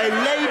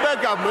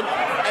government,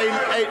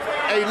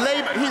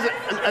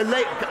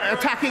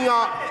 attacking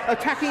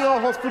our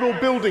hospital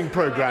building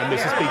programme,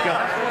 Mr. Speaker,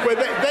 where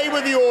they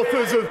were the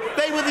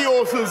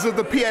authors of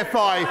the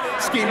PFI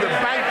scheme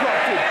that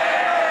bankrupted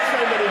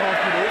so many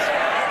hospitals.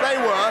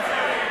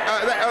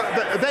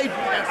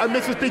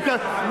 Mr. Speaker,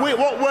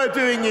 what we're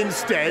doing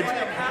instead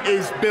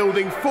is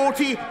building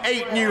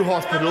 48 new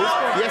hospitals.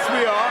 Yes,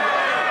 we are.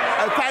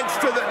 Thanks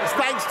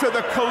to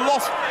the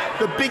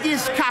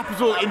biggest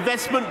capital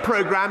investment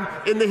programme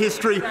in the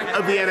history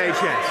of the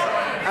NHS.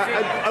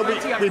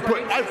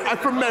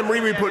 From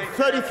memory, we put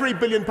 £33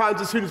 billion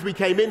as soon as we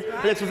came in,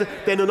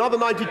 then another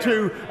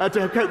 92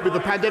 to cope with the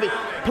pandemic,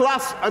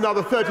 plus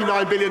another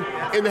 39 billion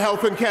in the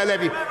health and care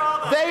levy.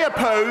 They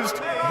opposed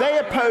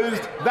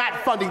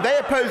that funding. They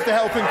opposed the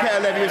health and care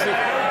levy.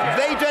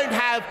 They don't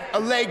have a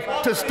leg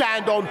to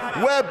stand on.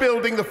 We're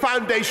building the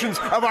foundations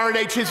of our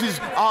NHS's,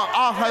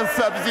 our health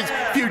services'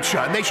 future,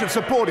 and they should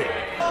support it.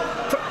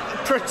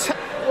 Pretending,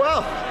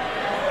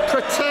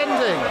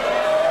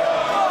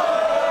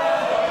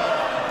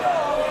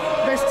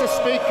 Mr.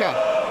 Speaker,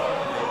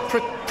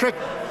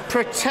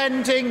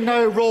 pretending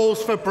no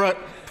rules for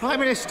Prime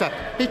Minister,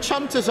 he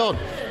chunters on.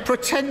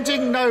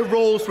 Pretending no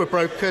rules were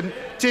broken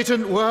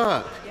didn't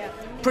work.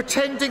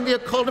 Pretending the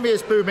economy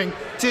is booming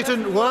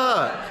didn't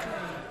work.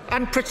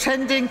 And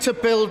pretending to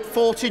build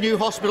 40 new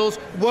hospitals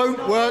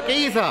won't work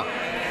either.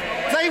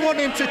 They want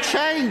him to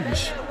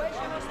change,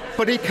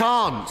 but he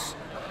can't.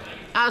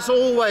 As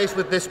always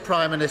with this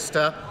Prime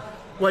Minister,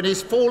 when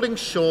he's falling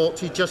short,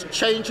 he just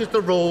changes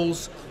the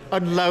rules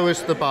and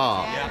lowers the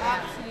bar.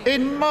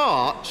 In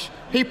March,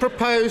 he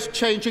proposed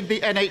changing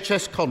the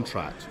NHS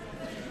contract.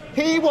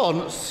 He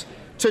wants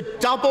to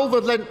double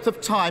the length of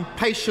time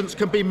patients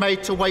can be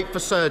made to wait for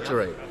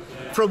surgery,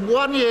 from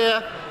 1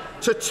 year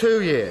to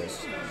 2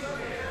 years.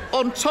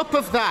 On top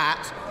of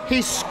that,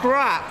 he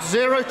scrapped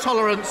zero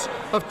tolerance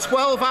of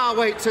 12-hour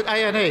waits at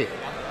A&E.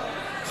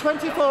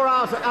 24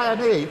 hours at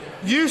A&E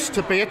used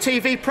to be a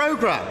TV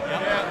programme.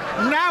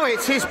 Now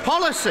it's his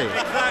policy.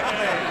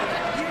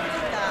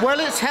 Well,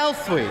 it's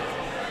Health Week,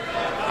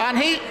 and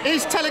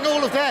he's telling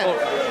all of them.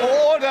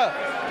 Order!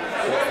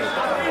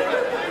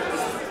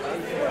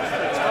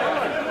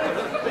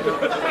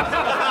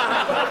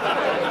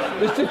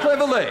 Mr.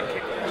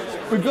 Cleverlake,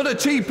 we've got a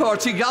tea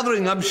party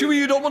gathering. I'm sure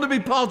you don't want to be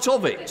part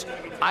of it.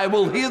 I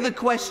will hear the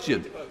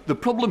question. The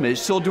problem is,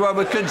 so do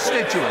our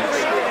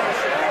constituents.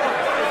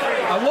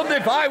 I wonder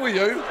if I were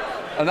you,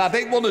 and I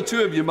think one or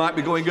two of you might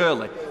be going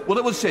early. What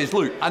I would say is,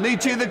 look, I need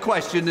to hear the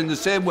question in the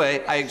same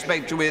way I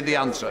expect to hear the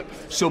answer.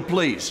 So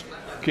please,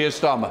 Keir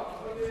Starmer.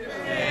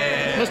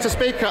 Mr.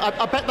 Speaker,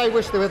 I bet they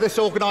wish they were this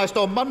organised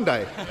on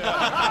Monday.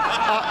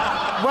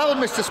 Well,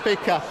 Mr.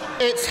 Speaker,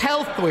 it's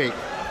Health Week,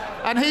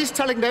 and he's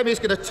telling them he's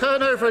going to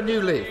turn over a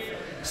new leaf.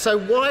 So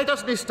why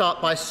doesn't he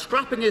start by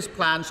scrapping his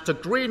plans to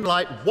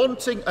greenlight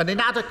wanting and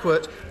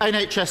inadequate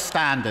NHS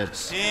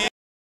standards?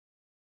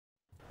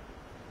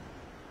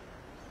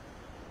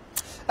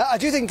 I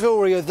do think,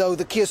 Gloria, though,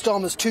 that Keir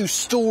Starmer's two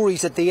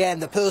stories at the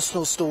end, the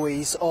personal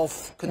stories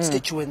of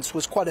constituents,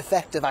 was quite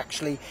effective,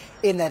 actually,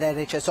 in that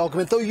NHS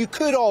argument. Though you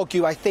could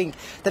argue, I think,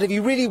 that if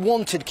you really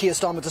wanted Keir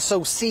Starmer to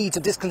sow seeds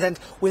of discontent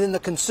within the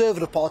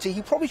Conservative Party,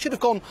 he probably should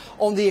have gone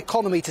on the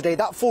economy today.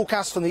 That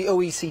forecast from the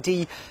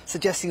OECD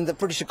suggesting that the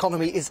British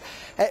economy is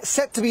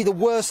set to be the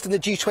worst in the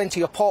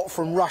G20 apart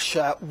from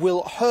Russia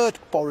will hurt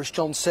Boris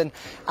Johnson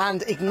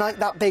and ignite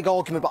that big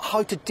argument about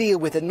how to deal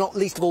with it, not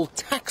least of all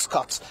tax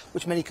cuts,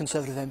 which many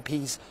Conservative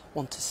MPs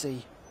want to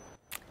see.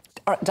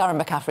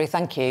 Darren McCaffrey,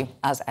 thank you,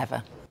 as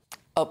ever.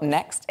 Up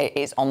next, it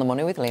is On the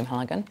Money with Liam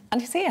Halligan, and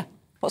he's here.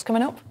 What's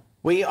coming up?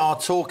 We are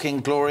talking,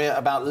 Gloria,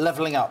 about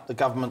levelling up the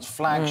government's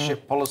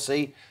flagship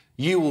policy.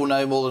 You will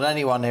know more than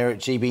anyone here at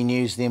GB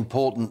News the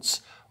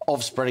importance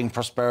of spreading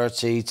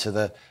prosperity to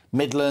the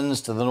Midlands,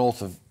 to the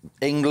north of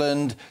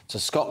England, to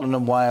Scotland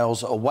and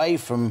Wales, away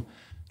from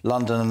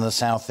London and the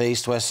South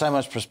East, where so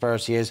much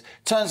prosperity is.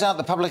 Turns out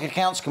the Public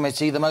Accounts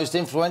Committee, the most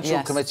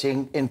influential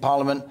committee in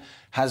Parliament,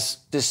 has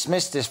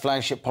dismissed this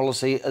flagship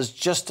policy as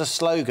just a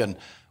slogan.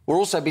 We'll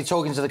also be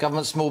talking to the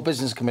government's Small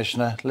Business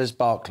Commissioner, Liz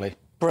Barclay.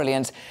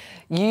 Brilliant.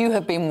 You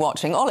have been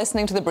watching or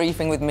listening to The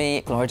Briefing with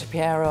me, Gloria De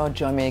Piero.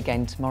 Join me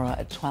again tomorrow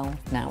at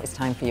 12. Now it's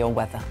time for your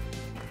weather.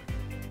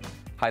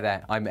 Hi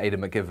there, I'm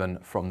Aidan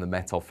McGivern from the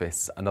Met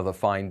Office. Another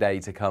fine day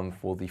to come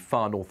for the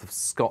far north of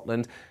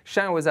Scotland.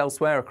 Showers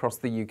elsewhere across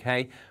the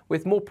UK,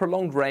 with more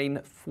prolonged rain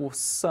for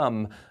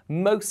some.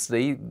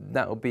 Mostly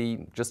that will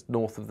be just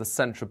north of the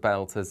central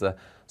belt as a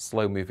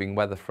slow-moving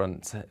weather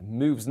front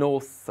moves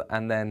north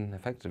and then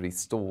effectively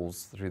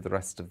stalls through the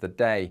rest of the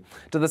day.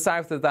 To the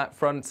south of that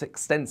front,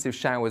 extensive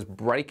showers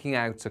breaking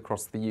out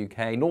across the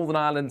UK. Northern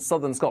Ireland,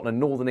 southern Scotland,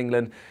 northern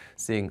England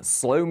seeing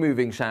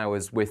slow-moving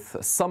showers, with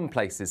some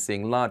places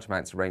seeing large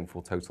amounts of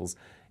rainfall totals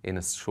in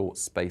a short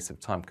space of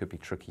time. Could be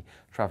tricky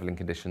travelling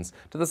conditions.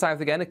 To the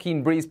south again, a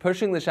keen breeze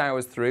pushing the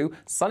showers through.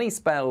 Sunny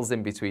spells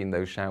in between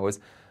those showers.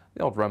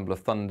 The odd rumble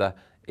of thunder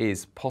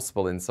is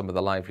possible in some of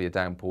the livelier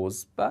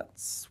downpours, but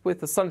with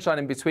the sunshine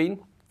in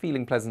between,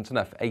 feeling pleasant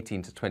enough.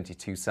 18 to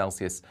 22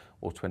 Celsius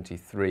or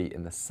 23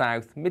 in the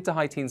south. Mid to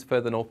high teens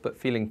further north, but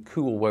feeling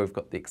cool where we've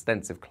got the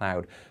extensive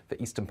cloud for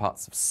eastern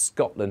parts of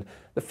Scotland.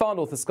 The far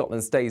north of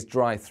Scotland stays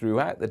dry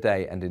throughout the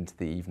day and into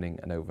the evening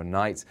and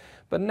overnight,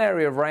 but an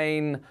area of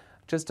rain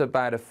just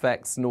about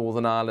affects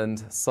Northern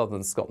Ireland,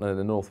 southern Scotland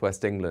and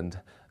northwest England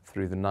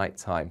through the night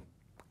time.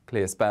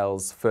 Clear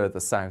spells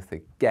further south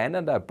again,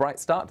 and a bright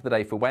start to the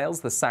day for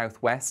Wales, the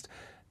southwest,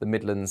 the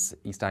Midlands,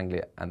 East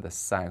Anglia and the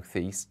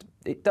southeast.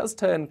 It does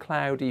turn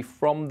cloudy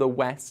from the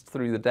west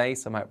through the day,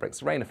 some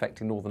outbreaks of rain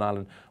affecting Northern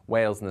Ireland,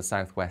 Wales and the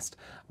southwest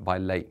by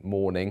late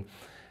morning.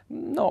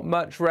 Not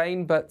much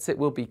rain, but it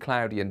will be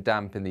cloudy and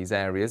damp in these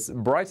areas.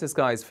 Brighter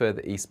skies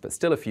further east, but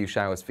still a few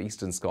showers for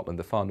eastern Scotland,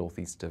 the far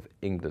northeast of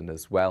England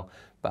as well.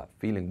 But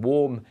feeling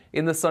warm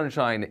in the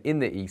sunshine in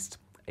the east,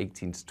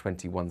 18 to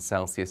 21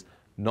 Celsius.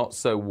 Not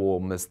so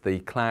warm as the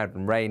cloud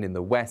and rain in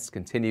the west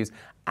continues,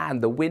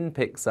 and the wind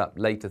picks up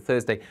later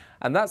Thursday.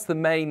 And that's the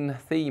main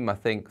theme, I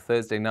think,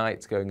 Thursday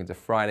night going into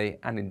Friday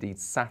and indeed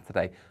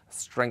Saturday. A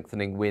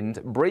strengthening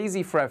wind,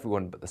 breezy for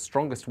everyone, but the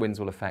strongest winds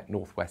will affect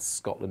northwest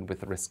Scotland with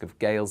the risk of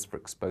gales for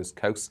exposed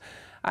coasts.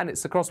 And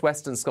it's across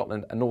western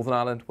Scotland and Northern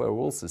Ireland where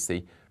we'll also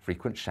see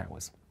frequent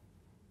showers.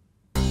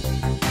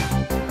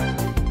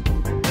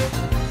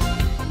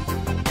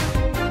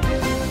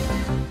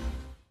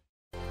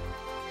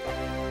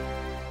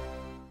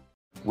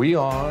 We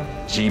are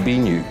GB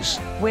News.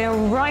 We're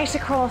right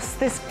across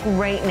this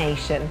great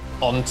nation.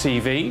 On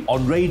TV,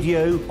 on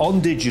radio,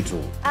 on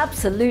digital.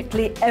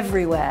 Absolutely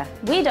everywhere.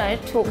 We don't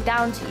talk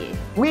down to you.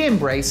 We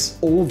embrace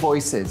all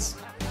voices.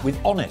 With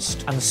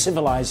honest and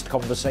civilised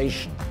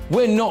conversation.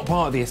 We're not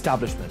part of the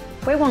establishment.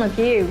 We're one of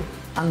you.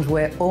 And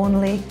we're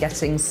only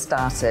getting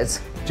started.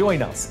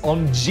 Join us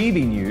on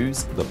GB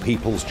News, the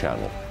People's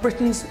Channel.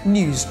 Britain's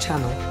news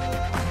channel.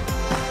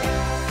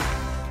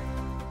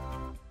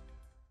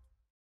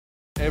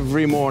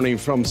 Every morning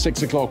from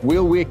 6 o'clock,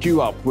 we'll wake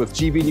you up with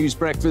GB News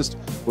Breakfast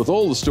with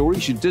all the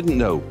stories you didn't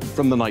know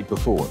from the night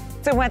before.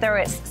 So whether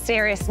it's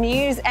serious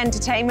news,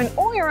 entertainment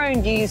or your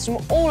own views from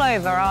all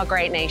over our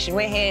great nation,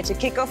 we're here to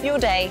kick off your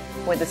day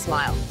with a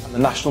smile. The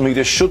national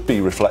media should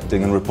be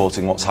reflecting and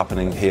reporting what's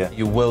happening here.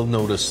 You will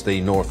notice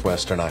the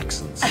northwestern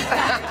accents.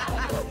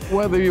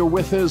 Whether you're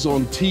with us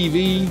on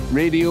TV,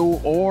 radio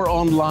or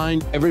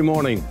online, every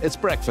morning it's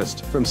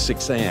breakfast from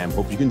 6 a.m.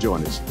 Hope you can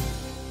join us.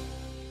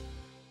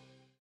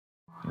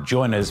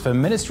 Join us for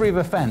Ministry of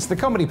Offence, the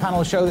comedy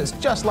panel show that's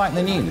just like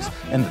the news,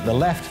 in that the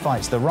left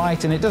fights the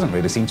right and it doesn't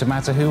really seem to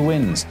matter who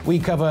wins. We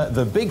cover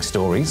the big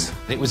stories.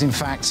 It was in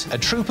fact a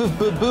troop of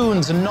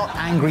baboons and not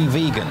angry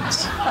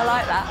vegans. I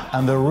like that.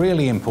 And the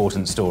really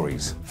important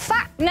stories.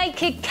 Fat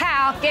naked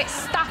cow gets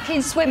stuck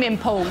in swimming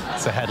pool.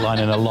 It's a headline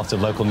in a lot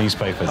of local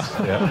newspapers.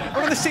 Yeah.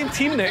 We're on the same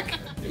team, Nick.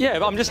 Yeah,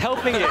 but I'm just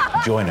helping you.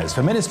 Join us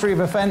for Ministry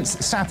of Offence,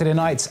 Saturday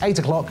nights, 8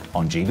 o'clock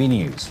on GB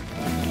News.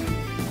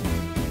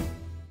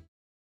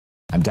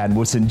 I'm Dan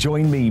Wootton.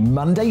 Join me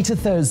Monday to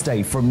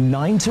Thursday from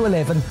 9 to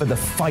 11 for the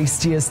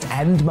feistiest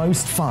and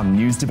most fun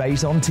news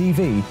debate on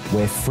TV,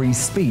 where free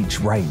speech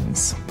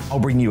reigns. I'll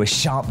bring you a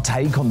sharp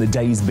take on the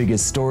day's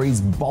biggest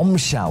stories,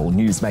 bombshell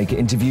newsmaker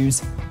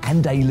interviews,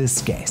 and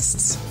A-list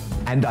guests.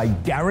 And I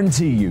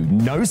guarantee you,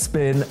 no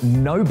spin,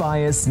 no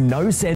bias, no